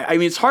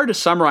it's hard to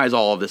summarize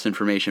all of this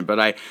information, but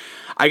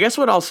I guess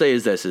what I'll say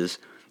is this, is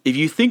if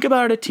you think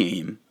about a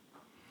team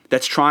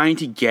that's trying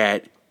to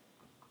get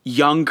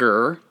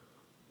younger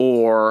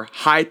or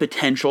high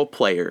potential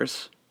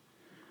players,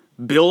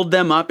 build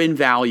them up in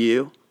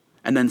value,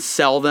 and then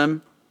sell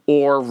them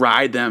or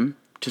ride them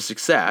to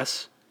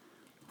success,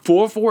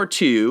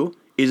 4-4-2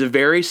 is a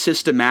very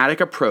systematic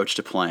approach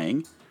to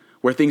playing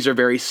where things are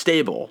very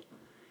stable.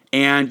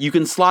 And you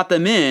can slot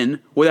them in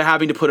without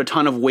having to put a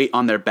ton of weight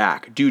on their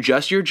back. Do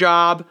just your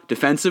job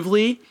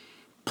defensively,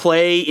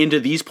 play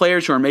into these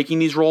players who are making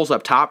these roles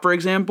up top, for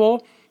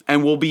example,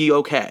 and we'll be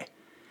okay.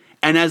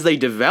 And as they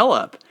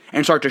develop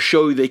and start to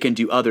show you they can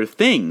do other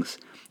things,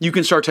 you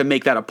can start to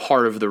make that a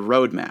part of the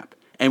roadmap.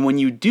 And when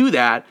you do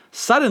that,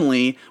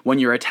 suddenly, when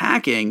you're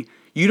attacking,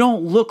 you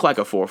don't look like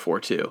a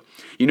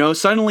 4-4-2.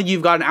 Suddenly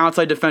you've got an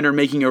outside defender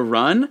making a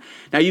run.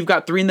 Now you've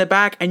got 3 in the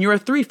back, and you're a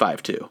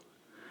 3-5-2.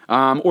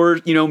 Or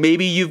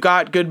maybe you've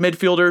got good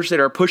midfielders that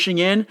are pushing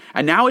in,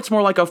 and now it's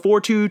more like a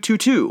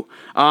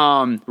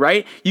 4-2-2-2,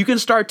 right? You can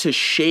start to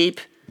shape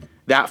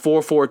that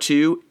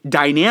 4-4-2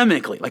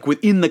 dynamically, like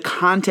within the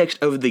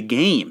context of the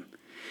game.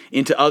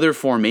 into other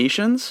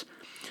formations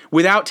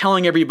without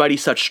telling everybody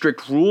such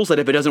strict rules that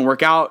if it doesn't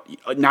work out,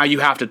 now you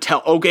have to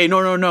tell, okay,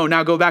 no,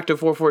 now go back to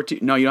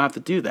 4-4-2. No, you don't have to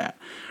do that,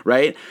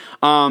 right?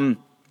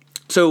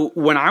 So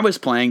when I was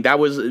playing, that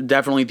was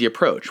definitely the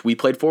approach. We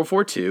played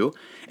 4-4-2,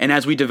 and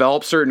as we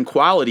developed certain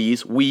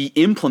qualities, we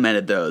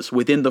implemented those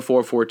within the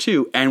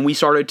 4-4-2, and we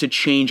started to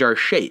change our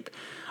shape.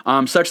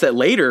 Such that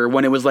later,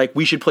 when it was like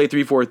we should play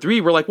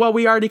 3-4-3, we're like, well,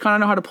 we already kind of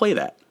know how to play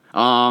that.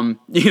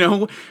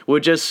 We'll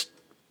just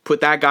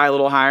put that guy a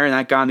little higher and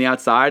that guy on the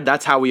outside.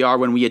 That's how we are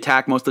when we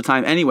attack most of the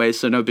time anyway,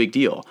 so no big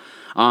deal.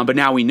 But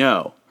now we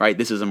know, right,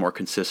 this is a more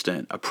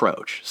consistent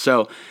approach.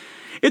 So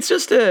it's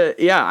just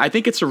I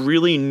think it's a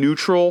really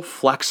neutral,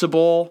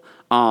 flexible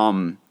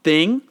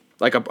thing,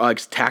 like a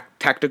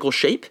tactical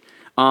shape.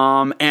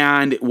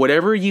 And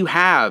whatever you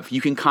have,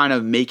 you can kind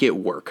of make it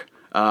work.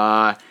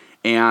 And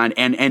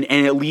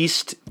at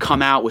least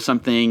come out with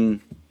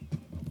something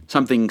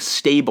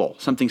stable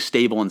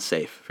and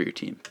safe for your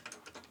team.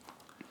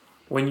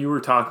 When you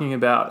were talking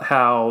about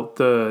how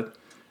the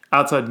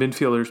outside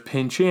midfielders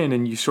pinch in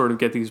and you sort of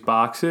get these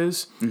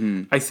boxes,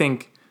 I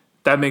think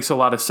that makes a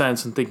lot of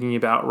sense in thinking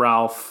about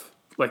Ralph.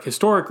 Like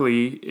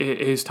historically,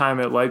 his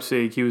time at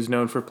Leipzig, he was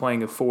known for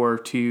playing a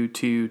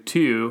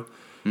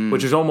 4-2-2-2,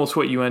 which is almost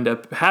what you end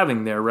up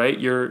having there, right?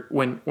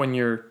 When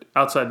your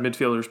outside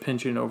midfielders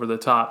pinching over the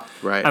top.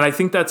 Right. And I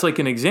think that's like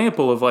an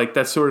example of like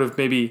that's sort of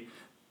maybe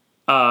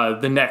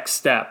the next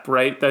step,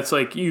 right? That's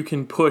like you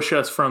can push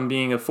us from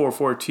being a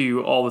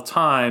 4-4-2 all the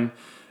time.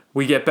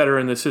 We get better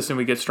in the system.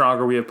 We get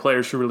stronger. We have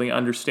players who really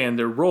understand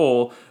their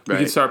role. We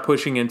can start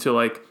pushing into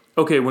like,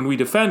 okay, when we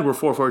defend, we're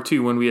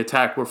 4-4-2. When we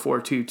attack, we're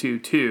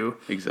 4-2-2-2.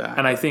 Exactly.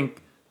 And I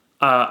think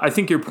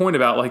your point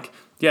about like,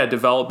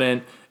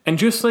 development and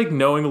just like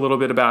knowing a little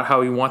bit about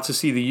how he wants to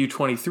see the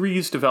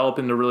U23s develop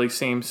into really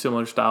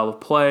similar style of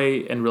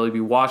play and really be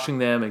watching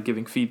them and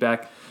giving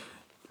feedback.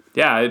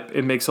 Yeah,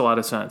 it makes a lot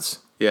of sense.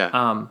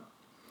 Yeah.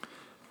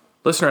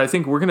 Listener, I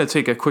think we're going to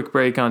take a quick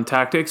break on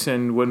tactics,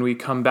 and when we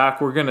come back,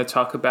 we're going to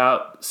talk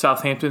about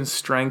Southampton's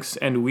strengths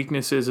and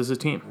weaknesses as a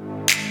team.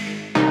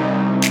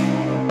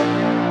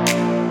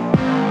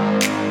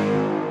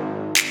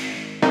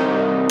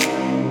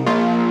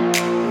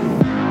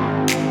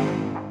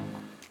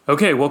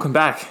 Okay, welcome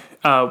back.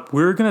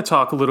 We're going to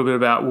talk a little bit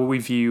about what we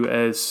view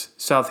as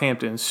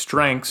Southampton's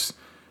strengths.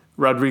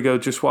 Rodrigo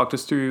just walked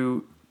us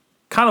through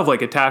kind of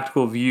like a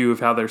tactical view of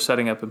how they're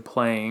setting up and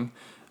playing,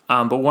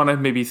 but want to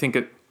maybe think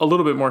a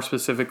little bit more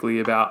specifically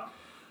about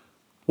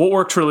what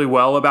works really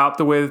well about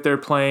the way that they're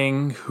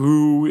playing,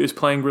 who is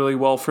playing really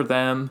well for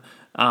them,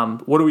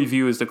 what do we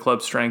view as the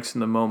club's strengths in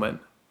the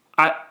moment.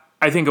 I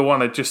think I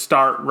want to just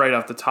start right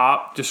off the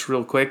top, just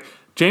real quick.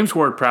 James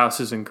Ward-Prowse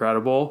is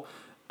incredible.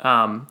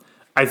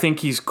 I think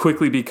he's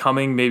quickly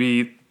becoming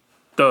maybe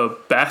the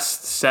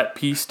best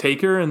set-piece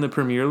taker in the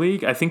Premier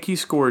League. I think he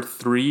scored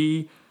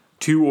 2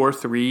 or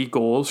 3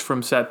 goals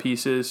from set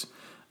pieces,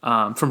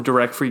 from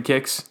direct free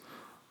kicks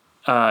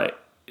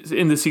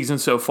in the season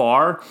so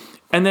far.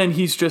 And then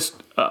he's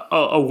just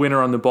a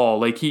winner on the ball.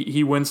 Like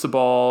he wins the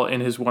ball in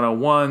his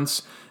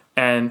one-on-ones,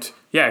 and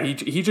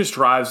he just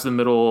drives the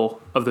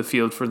middle of the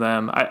field for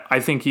them. I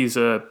think he's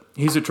a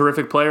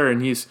terrific player,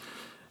 and he's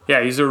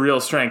a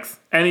real strength.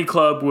 Any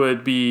club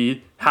would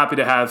be happy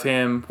to have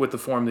him with the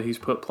form that he's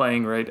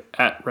playing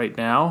right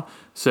now.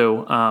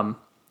 So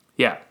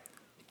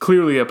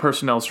clearly a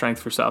personnel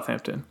strength for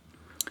Southampton.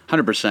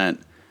 100%.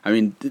 I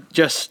mean,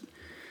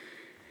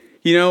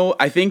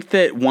 I think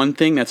that one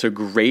thing that's a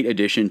great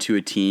addition to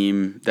a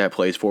team that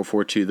plays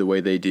 4-4-2 the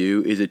way they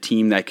do is a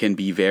team that can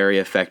be very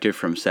effective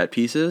from set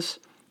pieces.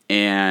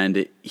 And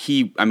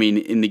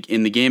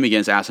in the game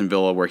against Aston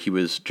Villa, where he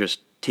was just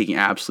taking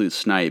absolute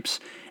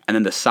snipes, and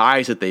then the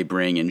size that they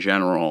bring in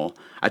general,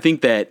 I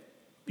think that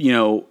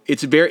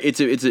it's a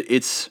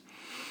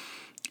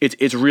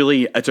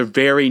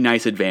very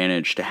nice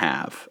advantage to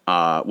have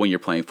when you're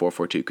playing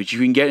 4-4-2, because you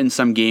can get in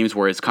some games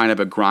where it's kind of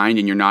a grind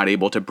and you're not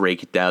able to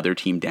break the other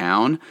team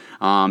down.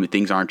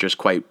 Things aren't just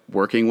quite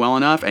working well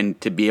enough, and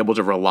to be able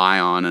to rely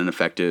on an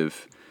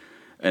effective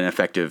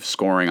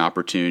scoring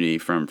opportunity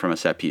from a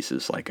set piece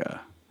is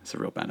it's a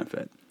real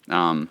benefit.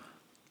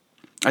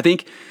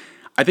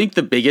 I think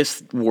the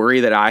biggest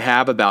worry that I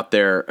have about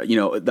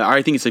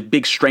I think it's a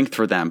big strength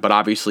for them, but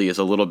obviously is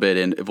a little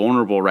bit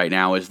vulnerable right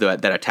now, is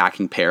that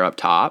attacking pair up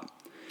top.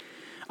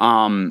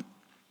 There's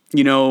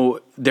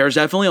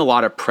definitely a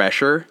lot of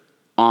pressure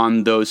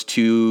on those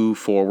two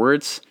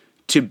forwards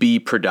to be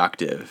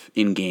productive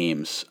in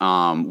games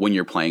when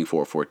you're playing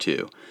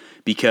 4-4-2,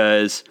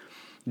 because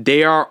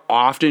they are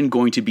often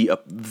going to be a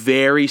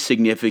very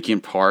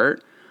significant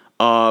part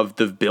of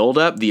the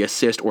build-up, the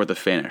assist, or the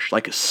finish.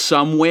 Like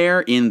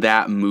somewhere in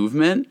that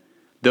movement,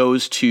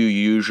 those two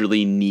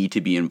usually need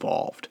to be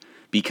involved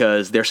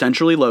because they're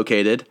centrally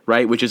located,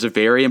 right? Which is a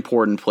very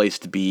important place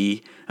to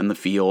be in the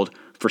field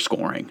for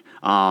scoring.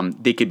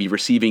 They could be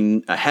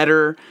receiving a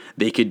header.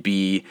 They could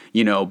be,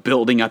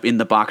 building up in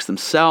the box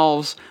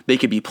themselves. They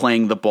could be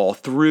playing the ball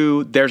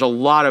through. There's a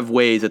lot of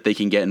ways that they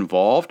can get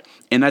involved.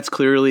 And that's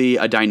clearly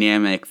a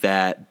dynamic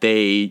that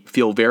they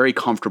feel very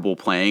comfortable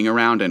playing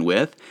around and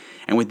with.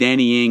 And with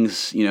Danny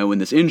Ings, in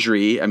this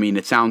injury,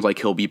 it sounds like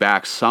he'll be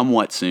back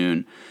somewhat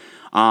soon.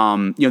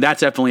 That's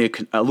definitely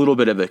a little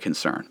bit of a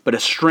concern, but a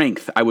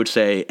strength, I would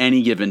say,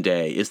 any given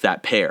day is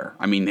that pair.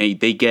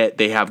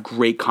 They have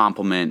great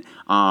complement,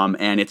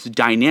 and it's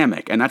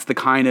dynamic, and it's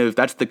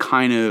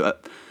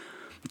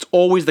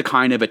always the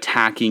kind of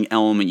attacking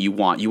element you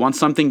want. You want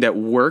something that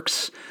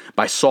works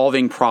by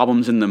solving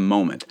problems in the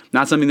moment,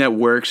 not something that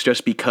works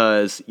just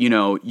because,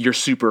 you're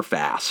super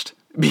fast,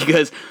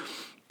 because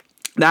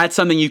that's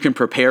something you can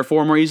prepare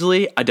for more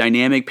easily. A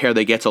dynamic pair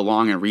that gets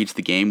along and reads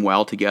the game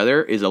well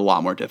together is a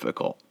lot more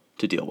difficult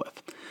to deal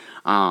with.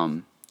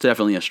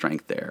 Definitely a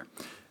strength there.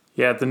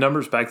 Yeah, the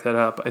numbers back that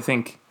up. I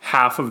think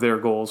half of their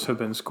goals have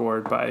been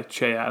scored by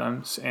Che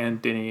Adams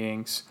and Danny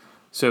Ings.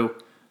 So,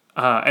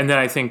 and then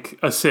I think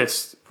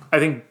assists. I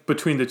think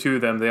between the two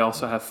of them, they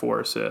also have 4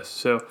 assists.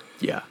 So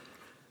yeah,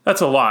 that's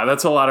a lot.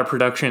 That's a lot of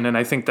production, and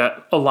I think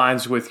that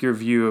aligns with your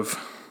view of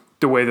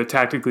the way that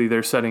tactically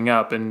they're setting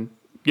up, and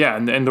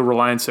the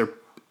reliance they're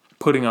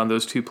putting on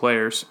those two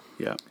players.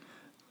 Yeah.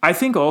 I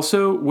think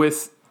also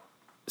with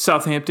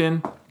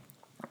Southampton,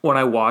 when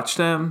I watch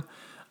them,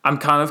 I'm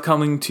kind of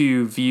coming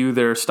to view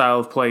their style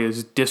of play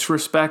as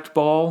disrespect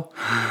ball.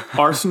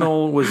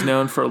 Arsenal was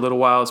known for a little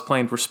while as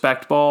playing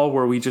respect ball,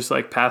 where we just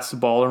pass the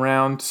ball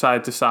around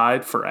side to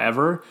side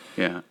forever.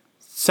 Yeah.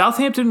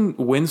 Southampton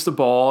wins the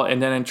ball,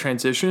 and then in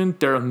transition,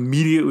 they're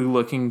immediately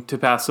looking to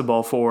pass the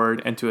ball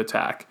forward and to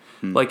attack.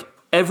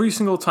 Every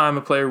single time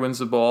a player wins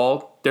the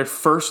ball, their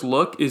first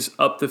look is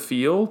up the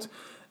field,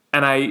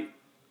 and I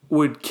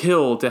would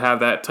kill to have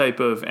that type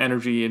of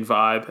energy and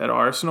vibe at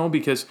Arsenal,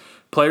 because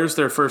players,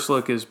 their first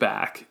look is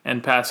back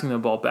and passing the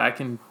ball back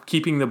and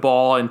keeping the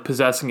ball and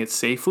possessing it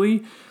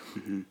safely.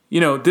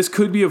 Mm-hmm. This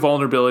could be a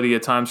vulnerability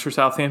at times for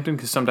Southampton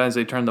because sometimes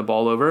they turn the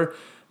ball over,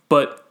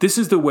 but this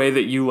is the way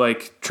that you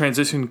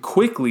transition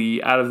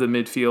quickly out of the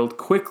midfield,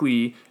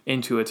 quickly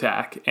into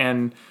attack,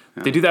 and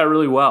they do that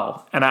really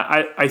well. And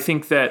I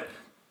think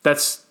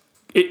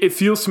it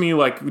feels to me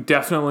like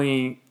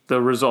definitely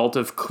the result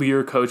of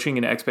clear coaching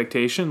and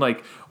expectation.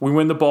 We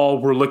win the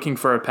ball, we're looking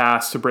for a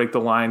pass to break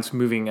the lines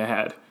moving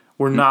ahead.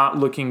 We're not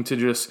looking to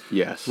just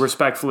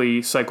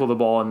respectfully cycle the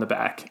ball in the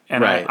back.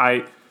 And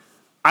right.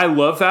 I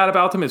love that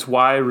about them. It's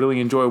why I really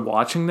enjoy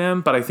watching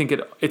them, but I think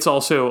it's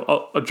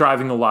also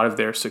driving a lot of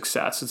their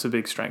success. It's a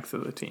big strength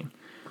of the team.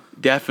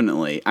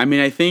 Definitely.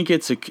 I think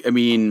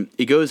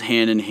it goes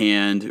hand in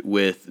hand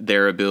with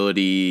their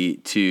ability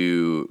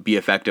to be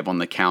effective on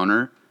the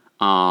counter.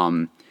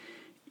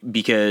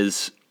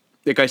 Because,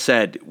 like I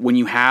said, when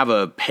you have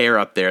a pair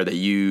up there that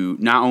you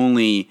not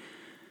only,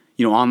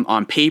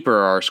 on paper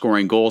are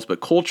scoring goals,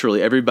 but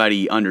culturally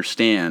everybody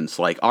understands,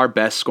 our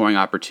best scoring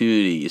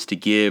opportunity is to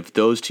give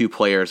those two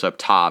players up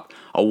top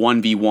a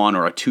 1v1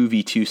 or a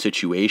 2v2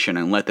 situation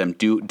and let them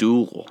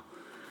duel.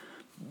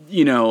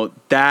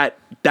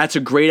 That's a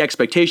great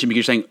expectation, because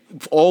you're saying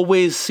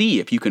always see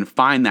if you can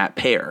find that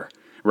pair,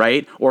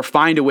 right? Or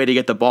find a way to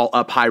get the ball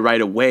up high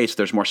right away so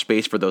there's more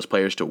space for those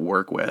players to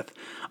work with.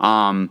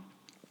 And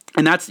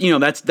that's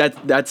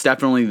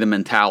definitely the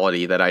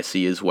mentality that I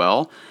see as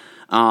well.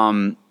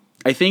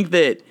 I think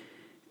that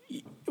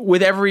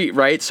with every,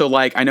 right, so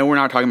I know we're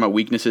not talking about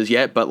weaknesses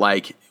yet, but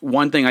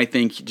one thing I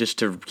think just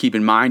to keep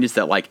in mind is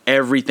that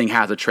everything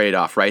has a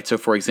trade-off, right? So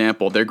for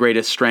example, their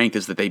greatest strength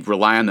is that they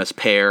rely on this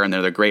pair, and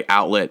they're the great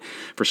outlet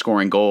for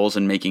scoring goals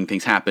and making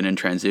things happen in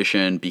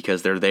transition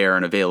because they're there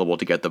and available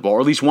to get the ball, or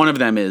at least one of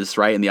them is,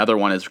 right, and the other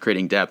one is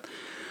creating depth.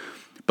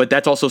 But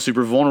that's also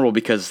super vulnerable,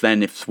 because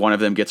then if one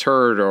of them gets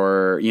hurt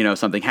or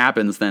something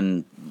happens,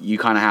 then you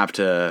kind of have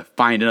to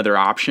find another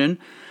option.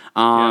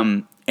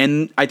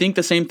 And I think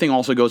the same thing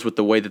also goes with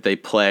the way that they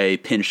play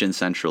pinched in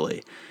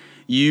centrally.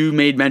 You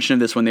made mention of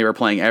this when they were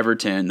playing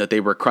Everton, that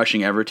they were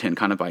crushing Everton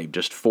kind of by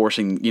just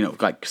forcing,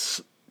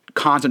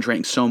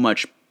 concentrating so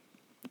much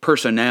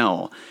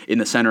personnel in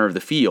the center of the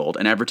field,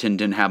 and Everton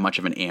didn't have much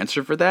of an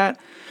answer for that.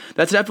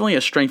 That's definitely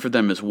a strength for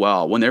them as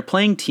well. When they're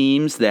playing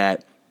teams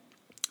that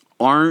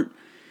aren't,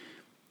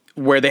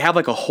 where they have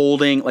a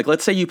holding,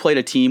 let's say you played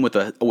a team with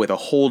a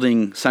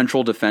holding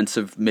central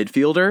defensive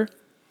midfielder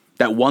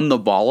that won the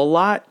ball a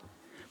lot,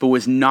 but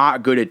was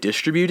not good at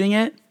distributing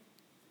it,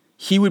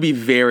 he would be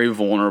very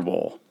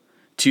vulnerable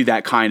to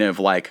that kind of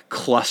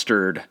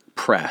clustered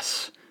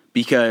press,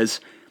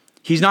 because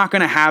he's not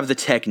going to have the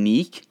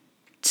technique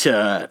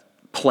to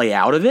play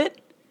out of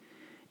it.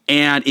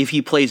 And if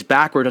he plays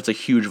backward, that's a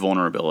huge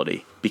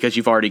vulnerability, because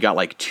you've already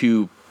got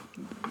two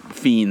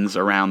fiends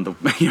around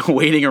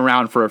waiting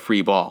around for a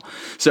free ball.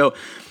 So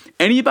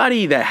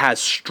anybody that has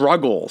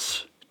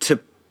struggles to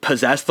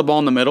possess the ball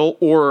in the middle,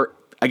 or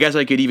I guess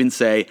I could even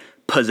say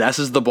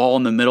possesses the ball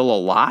in the middle a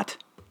lot,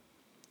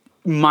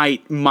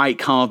 might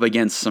come up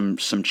against some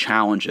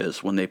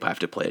challenges when they have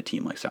to play a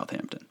team like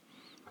Southampton.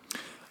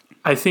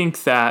 I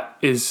think that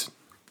is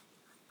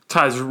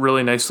ties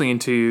really nicely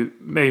into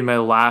maybe my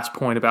last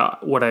point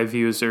about what I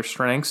view as their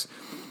strengths.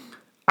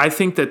 I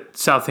think that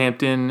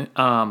Southampton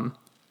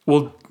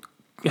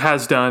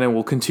has done and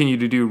will continue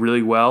to do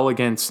really well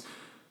against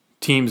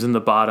teams in the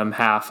bottom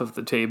half of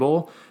the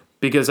table,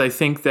 because I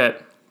think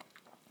that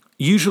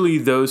usually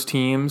those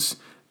teams,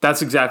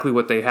 that's exactly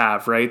what they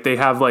have, right? They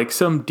have like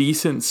some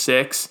decent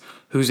six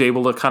who's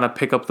able to kind of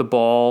pick up the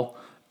ball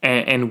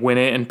and win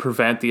it and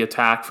prevent the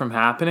attack from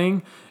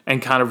happening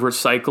and kind of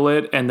recycle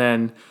it. And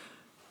then,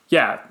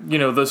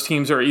 those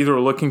teams are either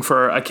looking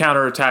for a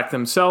counterattack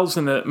themselves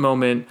in the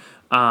moment,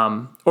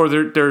 or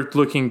they're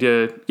looking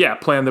to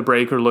plan the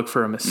break or look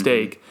for a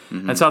mistake.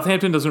 Mm-hmm. And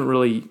Southampton doesn't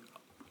really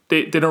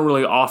they don't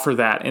really offer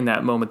that in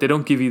that moment. They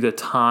don't give you the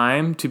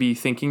time to be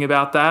thinking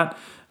about that.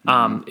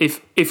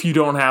 If you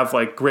don't have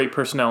like great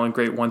personnel and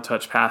great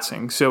one-touch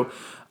passing. So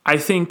I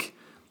think,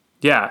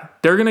 they're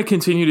going to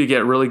continue to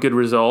get really good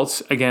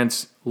results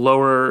against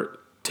lower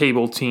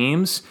table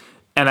teams.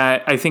 And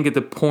I think at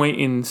the point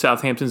in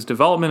Southampton's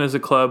development as a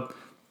club,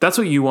 that's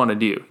what you want to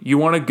do. You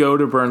want to go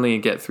to Burnley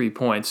and get 3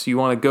 points. You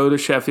want to go to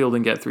Sheffield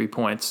and get 3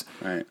 points.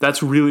 Right.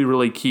 That's really,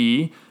 really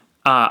key.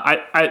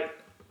 I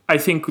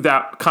think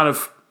that kind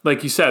of,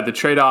 like you said, the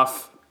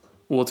trade-off,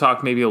 we'll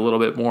talk maybe a little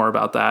bit more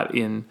about that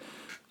in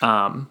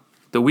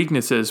the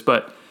weaknesses,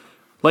 but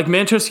like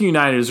Manchester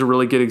United is a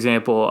really good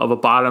example of a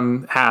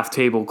bottom half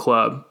table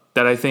club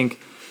that I think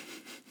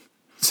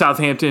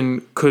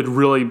Southampton could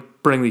really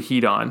bring the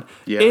heat on.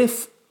 Yeah.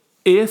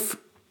 If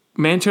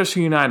Manchester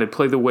United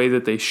play the way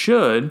that they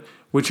should,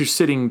 which is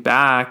sitting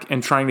back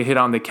and trying to hit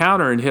on the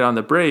counter and hit on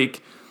the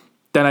break,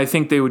 then I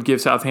think they would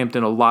give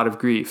Southampton a lot of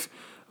grief.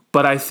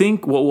 But I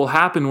think what will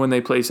happen when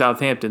they play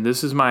Southampton,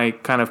 this is my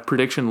kind of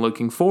prediction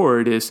looking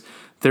forward, is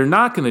they're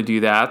not going to do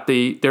that.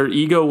 Their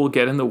ego will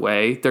get in the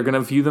way. They're going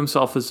to view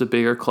themselves as a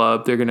bigger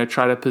club. They're going to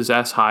try to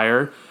possess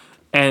higher.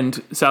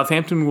 And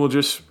Southampton will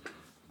just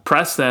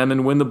press them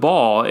and win the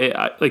ball.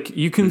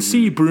 You can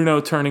see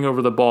Bruno turning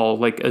over the ball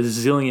like a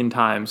zillion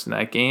times in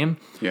that game.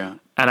 Yeah.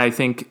 And I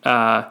think,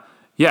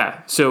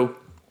 so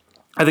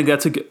I think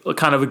that's a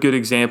kind of a good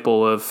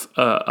example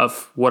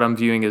of what I'm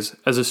viewing as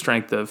a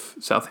strength of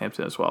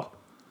Southampton as well.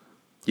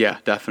 Yeah,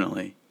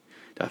 definitely.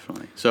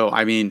 So,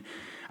 I mean,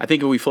 I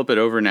think if we flip it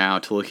over now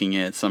to looking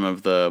at some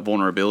of the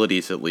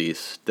vulnerabilities, at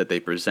least, that they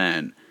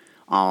present,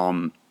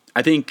 I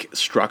think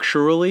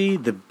structurally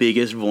the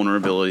biggest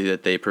vulnerability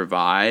that they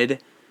provide,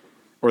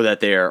 or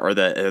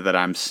that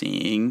I'm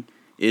seeing,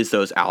 is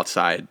those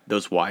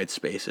wide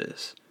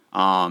spaces.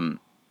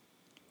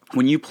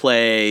 When you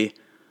play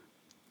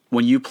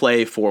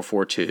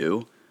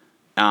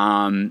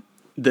 4-4-2,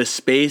 the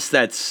space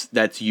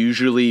that's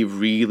usually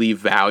really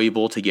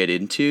valuable to get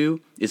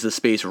into is the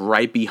space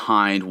right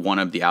behind one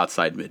of the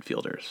outside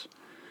midfielders.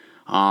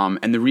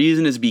 And the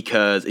reason is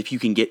because if you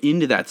can get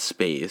into that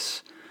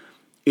space,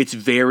 it's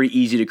very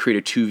easy to create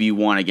a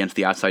 2v1 against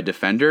the outside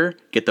defender,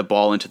 get the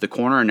ball into the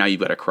corner, and now you've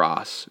got a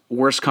cross.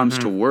 Worst comes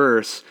to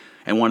worse,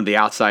 and one of the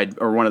outside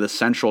or one of the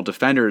central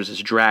defenders is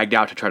dragged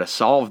out to try to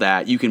solve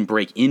that, you can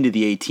break into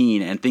the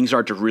 18, and things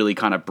start to really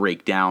kind of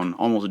break down,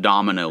 almost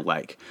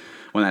domino-like,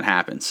 when that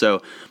happens.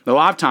 So a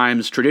lot of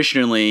times,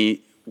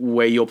 traditionally,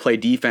 way you'll play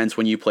defense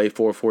when you play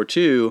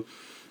 4-4-2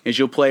 is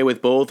you'll play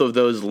with both of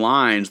those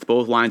lines,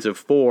 both lines of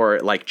four,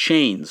 like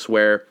chains,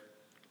 where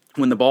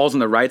when the ball's on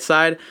the right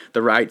side,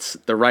 the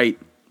right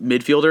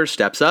midfielder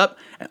steps up,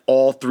 and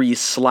all three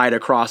slide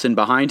across in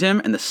behind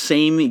him, and the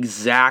same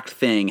exact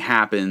thing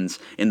happens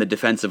in the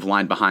defensive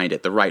line behind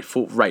it. The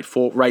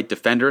right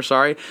defender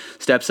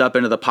steps up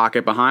into the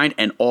pocket behind,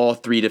 and all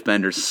three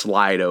defenders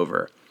slide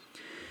over.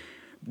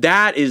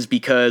 That is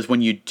because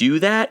when you do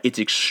that, it's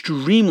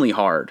extremely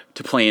hard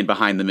to play in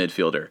behind the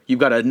midfielder. You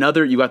got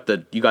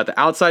the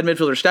outside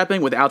midfielder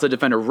stepping with the outside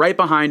defender right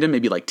behind him,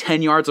 maybe like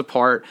 10 yards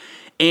apart,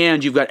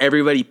 and you've got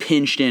everybody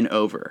pinched in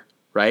over,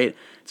 right?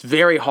 It's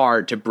very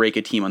hard to break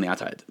a team on the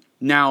outside.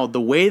 Now,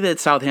 the way that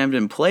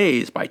Southampton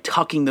plays by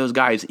tucking those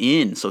guys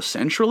in so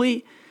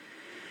centrally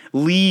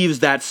leaves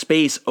that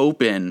space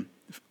open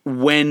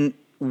when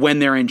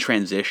they're in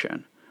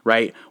transition,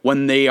 right?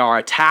 When they are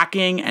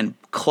attacking and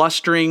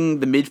clustering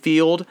the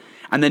midfield,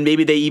 and then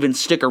maybe they even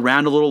stick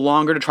around a little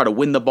longer to try to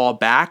win the ball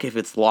back if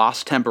it's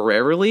lost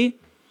temporarily.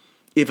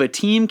 If a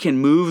team can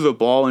move the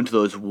ball into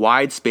those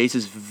wide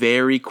spaces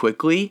very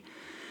quickly,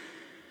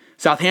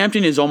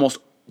 Southampton is almost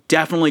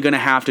definitely going to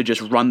have to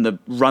just run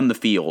the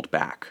field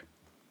back.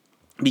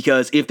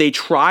 Because if they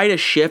try to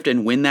shift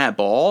and win that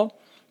ball,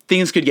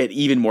 things could get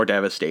even more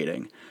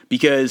devastating.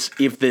 Because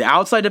if the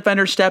outside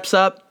defender steps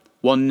up,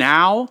 well,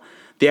 now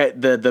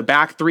the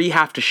back three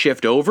have to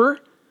shift over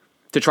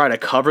to try to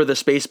cover the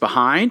space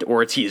behind,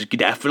 or he's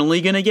definitely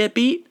going to get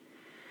beat.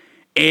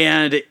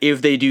 And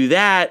if they do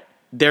that,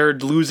 they're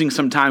losing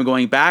some time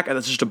going back, and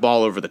that's just a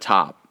ball over the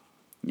top.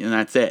 And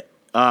that's it.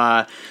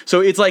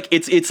 So it's like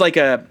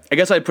I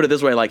guess I'd put it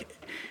this way, like,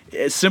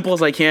 as simple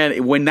as I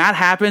can, when that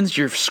happens,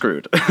 you're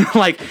screwed.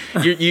 Like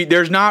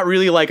there's not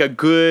a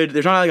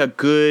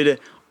good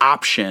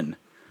option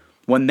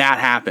when that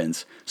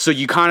happens. So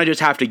you kind of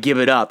just have to give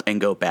it up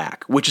and go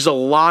back, which is a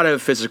lot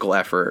of physical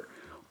effort,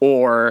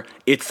 or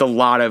it's a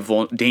lot of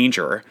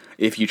danger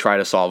if you try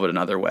to solve it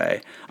another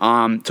way.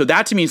 So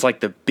that to me is like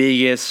the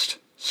biggest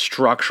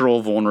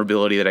structural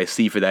vulnerability that I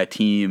see for that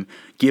team,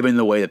 given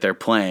the way that they're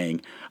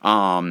playing.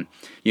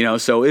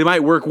 So it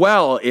might work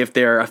well if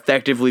they're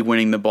effectively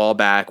winning the ball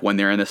back when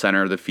they're in the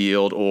center of the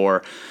field,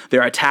 or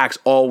their attacks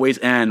always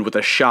end with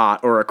a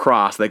shot or a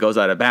cross that goes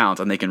out of bounds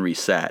and they can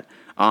reset.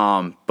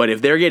 But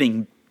if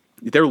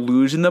they're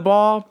losing the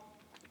ball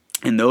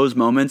in those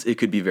moments, it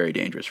could be very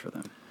dangerous for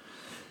them.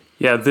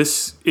 Yeah,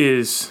 this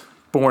is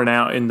borne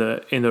out in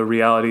the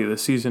reality of the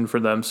season for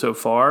them so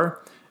far.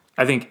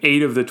 I think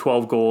 8 of the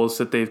 12 goals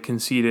that they've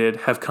conceded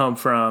have come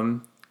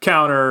from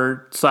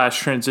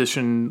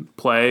counter/transition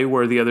play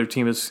where the other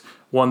team has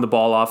won the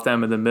ball off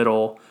them in the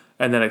middle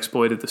and then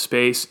exploited the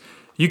space.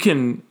 You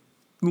can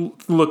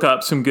look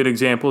up some good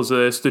examples of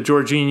this. The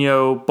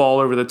Jorginho ball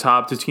over the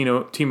top to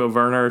Timo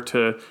Werner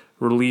to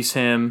release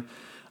him.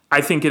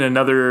 I think in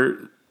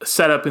another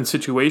setup and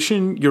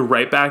situation, your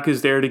right back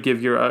is there to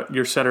give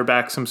your center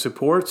back some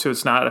support, so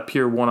it's not a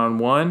pure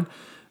one-on-one.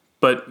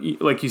 But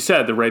like you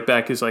said, the right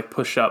back is like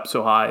pushed up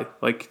so high.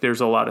 Like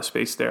there's a lot of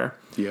space there.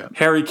 Yeah.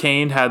 Harry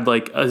Kane had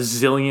like a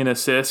zillion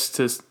assists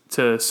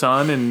to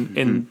Son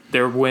in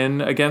their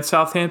win against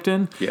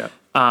Southampton. Yeah.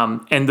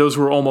 And those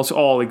were almost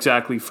all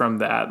exactly from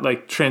that.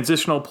 Like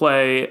transitional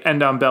play,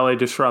 Ndombele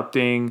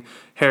disrupting,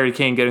 Harry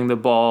Kane getting the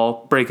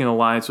ball, breaking the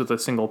lines with a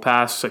single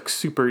pass, like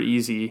super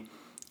easy.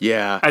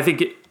 Yeah. I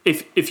think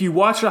if you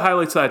watch the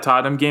highlights of that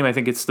Tottenham game, I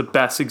think it's the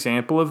best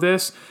example of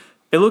this.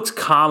 It looks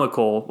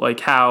comical,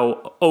 like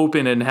how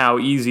open and how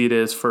easy it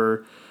is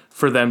for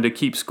them to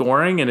keep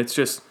scoring, and it's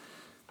just,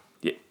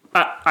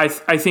 I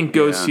think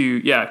goes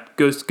to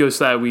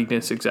that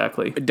weakness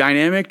exactly.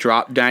 Dynamic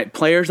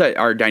players that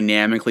are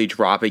dynamically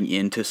dropping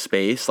into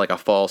space, like a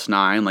false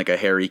 9, like a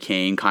Harry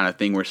Kane kind of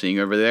thing we're seeing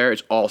over there.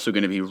 It's also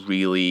going to be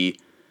really,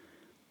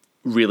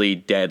 really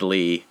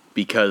deadly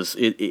because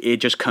it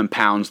just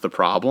compounds the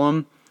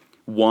problem.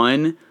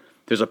 One,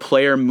 there's a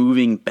player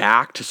moving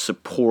back to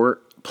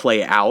support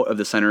play out of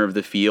the center of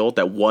the field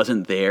that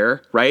wasn't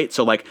there, right?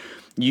 So like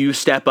you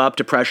step up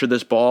to pressure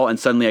this ball and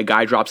suddenly a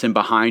guy drops in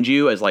behind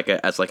you as like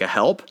a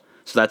help.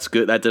 So that's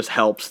good. That just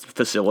helps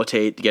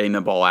facilitate getting the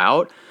ball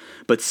out.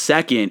 But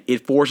second,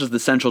 it forces the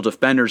central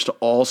defenders to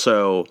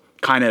also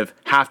kind of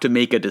have to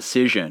make a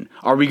decision.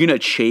 Are we going to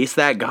chase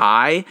that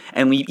guy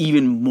and leave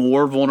even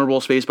more vulnerable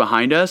space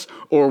behind us?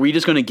 Or are we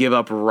just going to give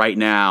up right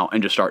now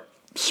and just start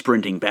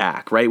sprinting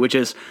back, right? Which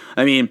is,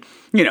 I mean,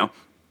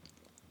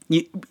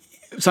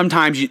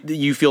 sometimes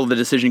you feel the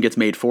decision gets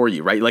made for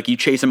you, right? Like you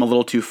chase him a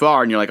little too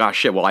far and you're like, oh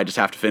shit, well I just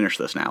have to finish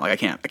this now. Like I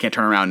can't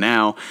turn around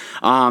now.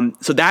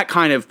 So that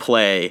kind of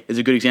play is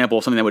a good example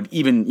of something that would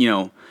even,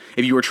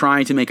 if you were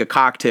trying to make a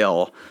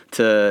cocktail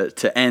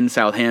to end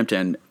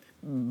Southampton,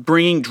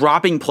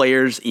 dropping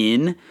players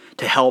in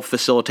to help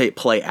facilitate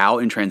play out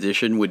in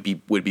transition could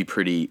be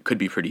pretty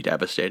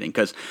devastating.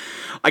 Because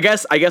I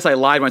guess I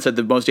lied when I said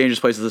the most dangerous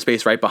place is the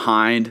space right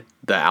behind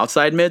the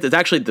outside mids. It's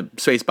actually the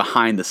space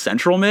behind the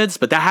central mids,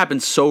 but that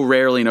happens so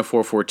rarely in a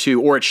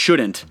 4-4-2, or it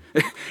shouldn't.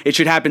 It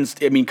should happen.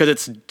 I mean, because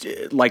it's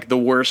like the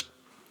worst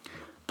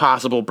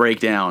possible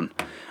breakdown,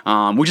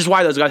 which is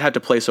why those guys have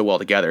to play so well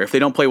together. If they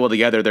don't play well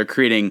together, they're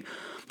going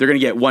to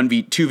get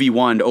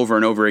 2v1'd over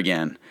and over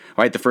again.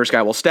 Right, the first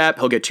guy will step,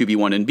 he'll get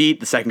 2v1 and beat.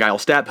 The second guy will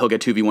step, he'll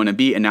get 2v1 and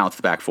beat, and now it's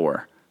the back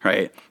four.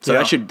 Right, so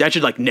that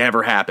should like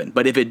never happen.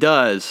 But if it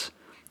does,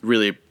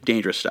 really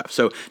dangerous stuff.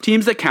 So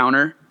teams that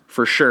counter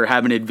for sure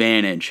have an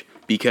advantage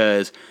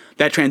because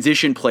that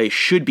transition play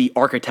should be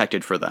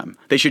architected for them.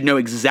 They should know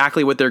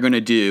exactly what they're going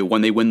to do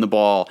when they win the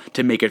ball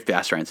to make it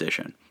fast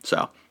transition.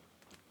 So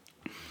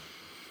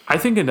I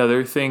think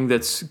another thing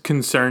that's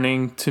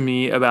concerning to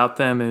me about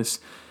them is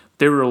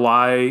they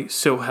rely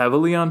so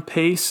heavily on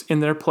pace in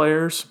their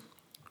players,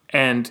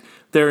 and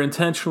they're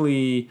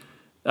intentionally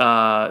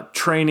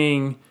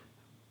training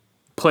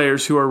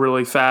players who are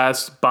really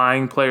fast,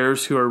 buying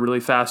players who are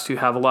really fast who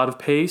have a lot of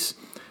pace.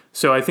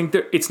 So I think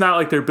it's not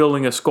like they're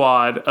building a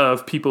squad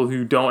of people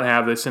who don't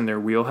have this in their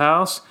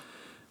wheelhouse.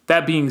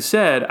 That being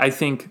said, I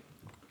think,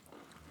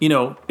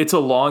 it's a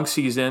long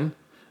season.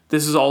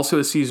 This is also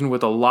a season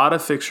with a lot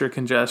of fixture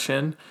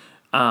congestion.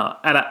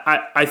 And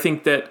I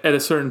think that at a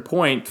certain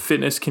point,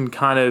 fitness can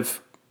kind of,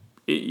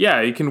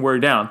 it can wear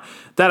down.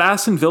 That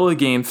Aston Villa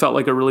game felt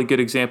like a really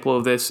good example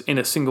of this in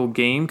a single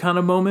game kind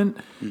of moment.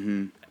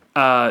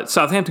 Mm-hmm.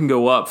 Southampton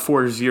go up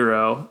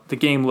 4-0. The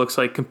game looks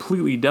like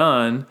completely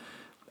done.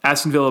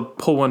 Aston Villa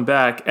pull one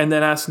back, and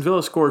then Aston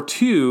Villa score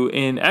 2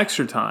 in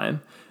extra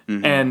time.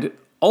 Mm-hmm. And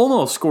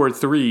almost scored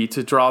 3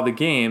 to draw the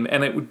game,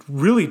 and it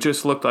really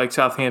just looked like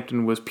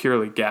Southampton was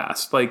purely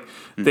gassed. Like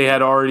they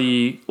had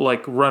already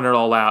run it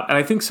all out. And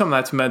I think some of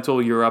that's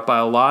mental, you're up by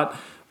a lot,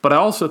 but I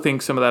also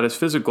think some of that is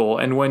physical.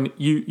 And when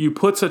you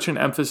put such an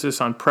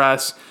emphasis on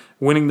press,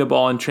 winning the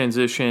ball in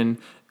transition,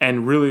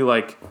 and really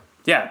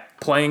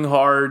playing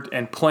hard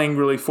and playing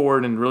really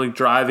forward and really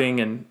driving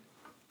and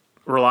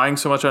relying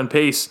so much on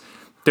pace,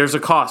 there's a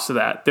cost to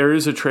that. There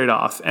is a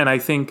trade-off. And I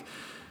think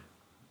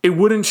it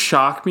wouldn't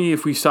shock me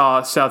if we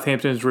saw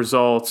Southampton's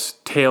results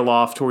tail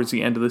off towards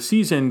the end of the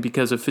season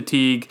because of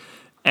fatigue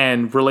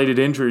and related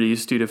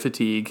injuries due to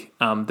fatigue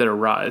that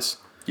arise.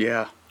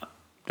 Yeah,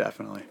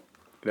 definitely.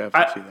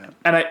 Definitely see that.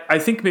 And I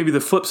think maybe the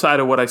flip side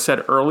of what I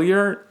said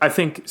earlier, I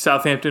think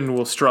Southampton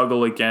will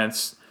struggle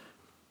against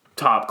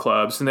top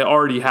clubs, and they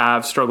already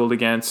have struggled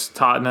against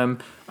Tottenham.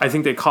 I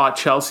think they caught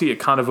Chelsea at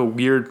kind of a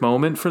weird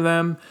moment for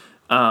them.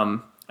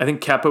 I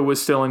think Kepa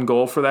was still in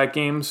goal for that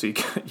game, so you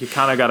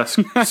kind of got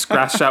to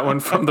scratch that one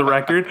from the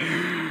record.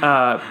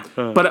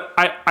 But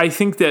I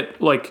think that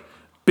like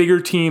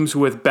bigger teams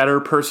with better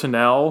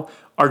personnel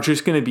are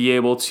just going to be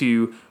able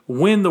to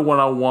win the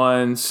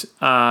one-on-ones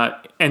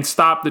and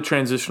stop the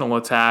transitional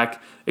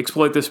attack,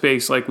 exploit the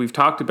space like we've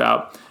talked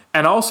about,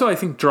 and also I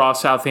think draw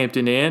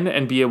Southampton in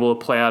and be able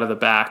to play out of the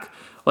back.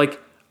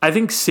 Like I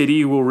think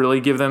City will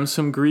really give them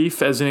some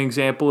grief as an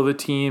example of a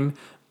team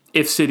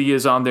if City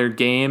is on their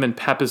game and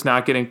Pep is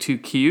not getting too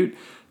cute.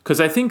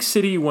 Because I think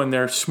City, when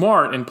they're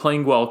smart and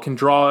playing well, can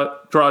draw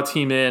a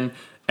team in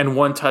and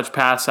one-touch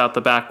pass out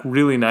the back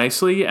really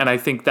nicely. And I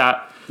think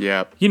that,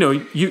 you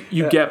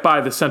get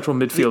by the central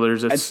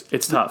midfielders.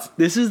 It's tough.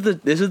 This is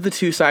the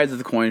two sides of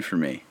the coin for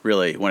me,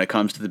 really, when it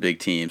comes to the big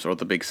teams or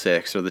the big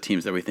six or the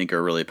teams that we think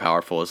are really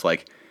powerful. Is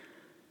like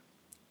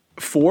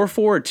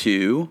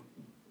 4-4-2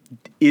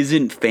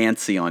 isn't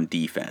fancy on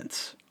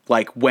defense.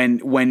 Like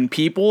when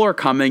people are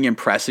coming and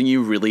pressing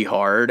you really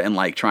hard and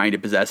like trying to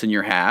possess in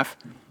your half,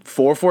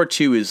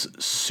 4-4-2 is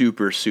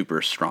super,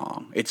 super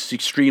strong. It's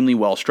extremely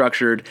well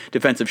structured.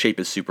 Defensive shape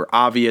is super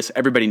obvious.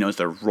 Everybody knows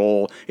their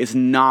role. It's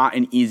not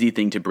an easy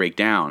thing to break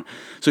down.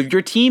 So if you're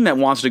a team that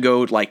wants to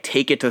go like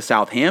take it to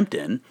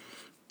Southampton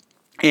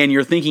and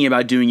you're thinking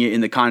about doing it in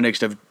the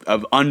context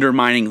of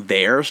undermining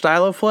their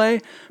style of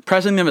play,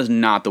 pressing them is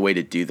not the way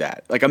to do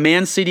that. Like a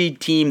Man City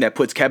team that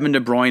puts Kevin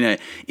De Bruyne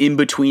in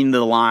between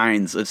the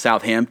lines of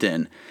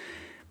Southampton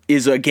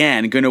is,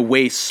 again, going to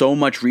waste so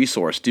much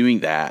resource doing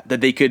that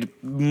they could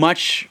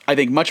much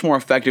more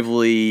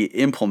effectively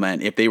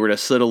implement if they were to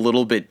sit a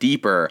little bit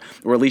deeper,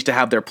 or at least to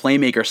have their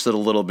playmaker sit a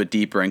little bit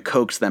deeper and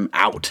coax them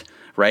out,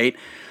 right?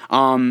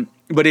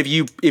 But if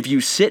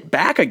you sit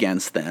back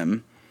against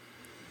them,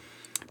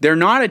 they're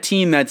not a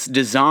team that's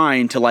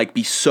designed to like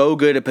be so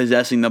good at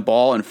possessing the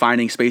ball and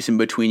finding space in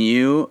between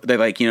you. They're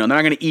like, they're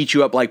not going to eat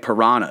you up like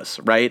piranhas,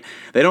 right?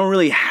 They don't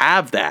really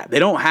have that. They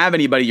don't have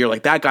anybody you're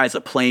like, that guy's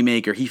a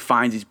playmaker. He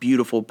finds these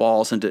beautiful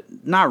balls into.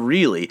 Not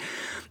really.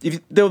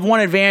 The one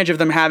advantage of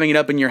them having it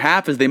up in your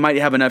half is they might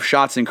have enough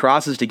shots and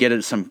crosses to get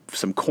at some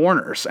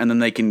corners, and then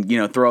they can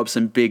throw up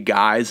some big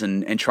guys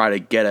and try to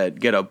get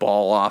a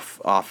ball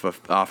off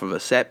of a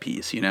set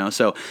piece,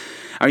 So,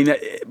 I mean,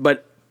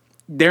 but.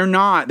 They're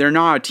not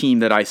a team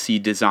that I see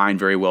designed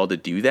very well to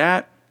do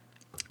that.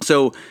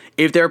 So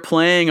if they're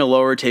playing a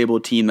lower table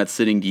team that's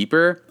sitting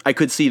deeper, I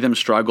could see them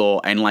struggle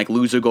and like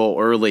lose a goal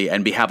early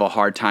and have a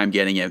hard time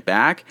getting it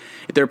back.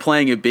 If they're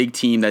playing a big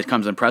team that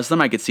comes and press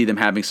them, I could see them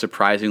having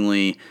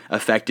surprisingly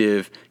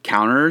effective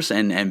counters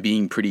and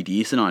being pretty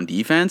decent on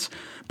defense.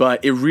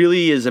 But it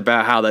really is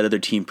about how that other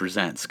team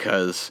presents,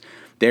 because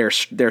their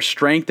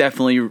strength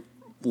definitely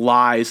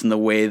lies in the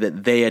way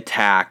that they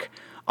attack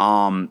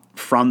from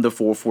the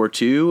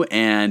 4-4-2,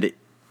 and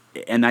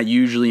that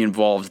usually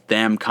involves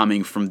them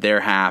coming from their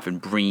half and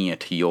bringing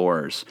it to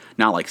yours,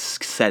 not like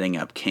setting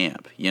up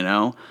camp,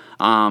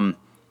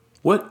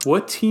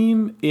 What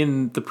team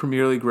in the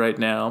Premier League right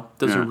now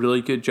does a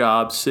really good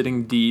job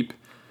sitting deep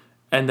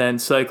and then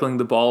cycling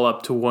the ball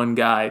up to one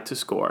guy to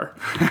score?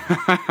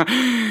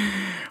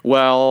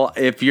 Well,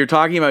 if you're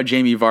talking about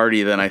Jamie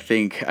Vardy, then I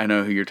think I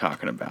know who you're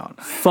talking about.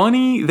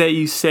 Funny that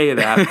you say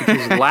that,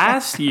 because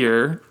last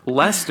year,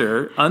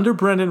 Leicester, under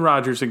Brendan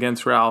Rodgers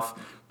against Ralph,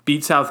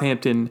 beat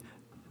Southampton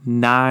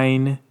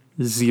 9-0.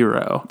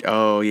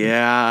 Oh,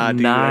 yeah.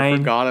 Dude, I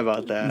forgot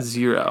about that.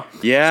 9-0.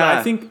 Yeah. So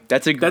I think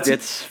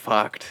that's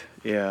fucked.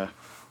 Yeah.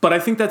 But I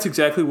think that's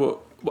exactly what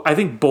I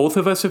think both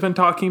of us have been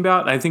talking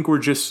about. I think we're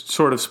just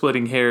sort of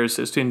splitting hairs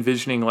as to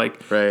envisioning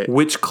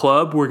which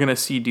club we're going to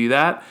see do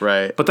that.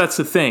 Right. But that's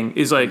the thing,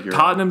 is like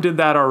Tottenham did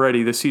that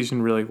already this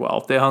season really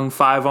well. They hung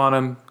 5 on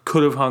them,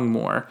 could have hung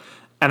more.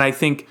 And I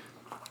think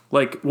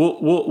like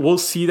we'll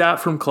see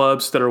that from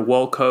clubs that are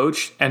well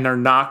coached and are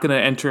not going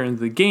to enter into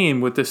the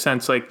game with the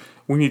sense like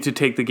we need to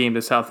take the game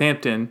to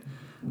Southampton.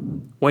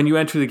 When you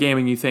enter the game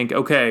and you think,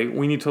 okay,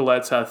 we need to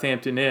let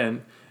Southampton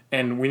in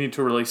and we need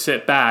to really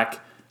sit back,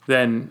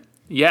 then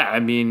yeah, I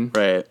mean,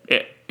 right.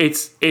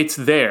 It's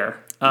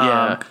there.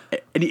 Yeah.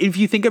 And if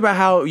you think about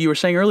how you were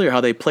saying earlier,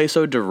 how they play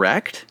so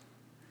direct,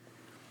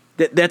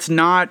 they're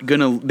not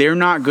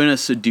gonna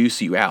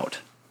seduce you out.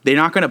 They're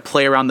not gonna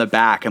play around the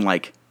back and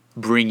like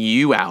bring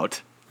you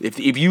out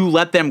If you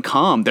let them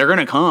come, they're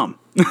gonna come.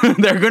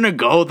 They're gonna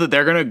go to the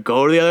other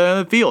end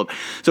of the field.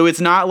 So it's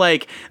not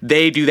like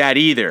they do that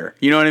either.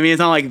 You know what I mean? It's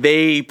not like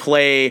they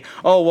play,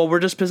 oh well, we're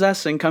just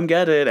possessing, come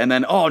get it, and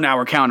then now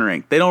we're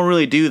countering. They don't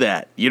really do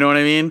that. You know what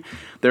I mean?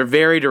 They're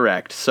very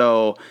direct.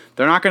 So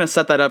they're not gonna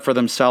set that up for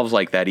themselves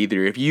like that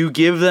either. If you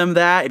give them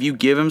that, if you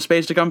give them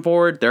space to come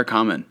forward, they're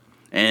coming.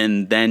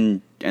 And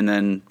then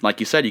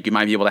like you said, you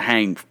might be able to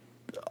hang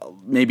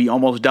maybe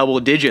almost double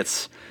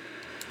digits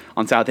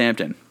on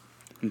Southampton,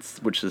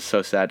 which is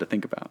so sad to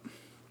think about.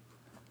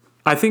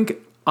 I think,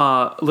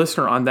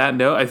 listener, on that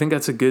note, I think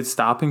that's a good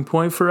stopping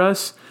point for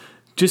us.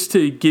 Just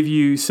to give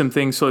you some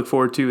things to look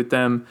forward to with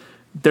them,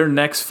 their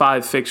next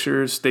 5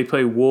 fixtures, they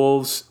play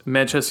Wolves,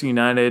 Manchester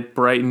United,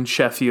 Brighton,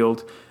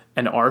 Sheffield,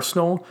 and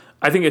Arsenal.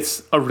 I think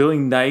it's a really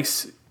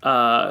nice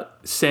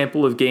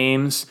sample of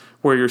games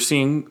where you're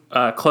seeing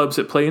clubs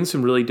that play in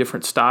some really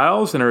different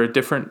styles and are at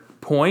different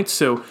points.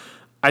 So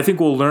I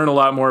think we'll learn a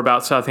lot more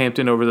about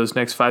Southampton over those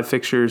next 5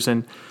 fixtures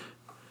and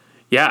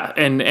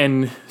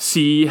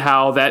see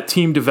how that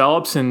team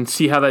develops and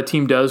see how that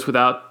team does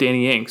without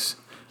Danny Ings.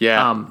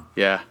 Yeah.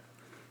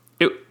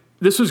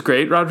 This was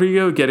great,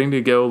 Rodrigo, getting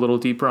to go a little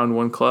deeper on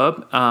one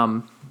club.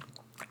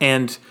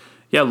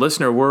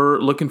 Listener, we're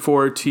looking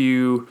forward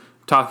to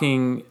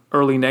talking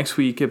early next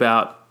week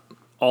about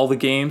all the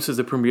games as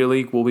the Premier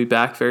League. We'll be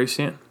back very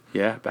soon.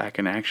 Yeah, back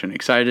in action.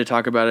 Excited to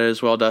talk about it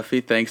as well, Duffy.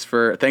 Thanks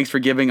for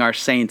giving our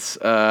Saints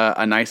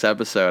a nice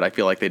episode. I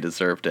feel like they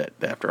deserved it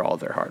after all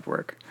their hard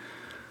work.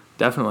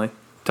 Definitely.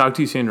 Talk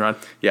to you soon, Rod.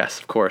 Yes,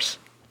 of course.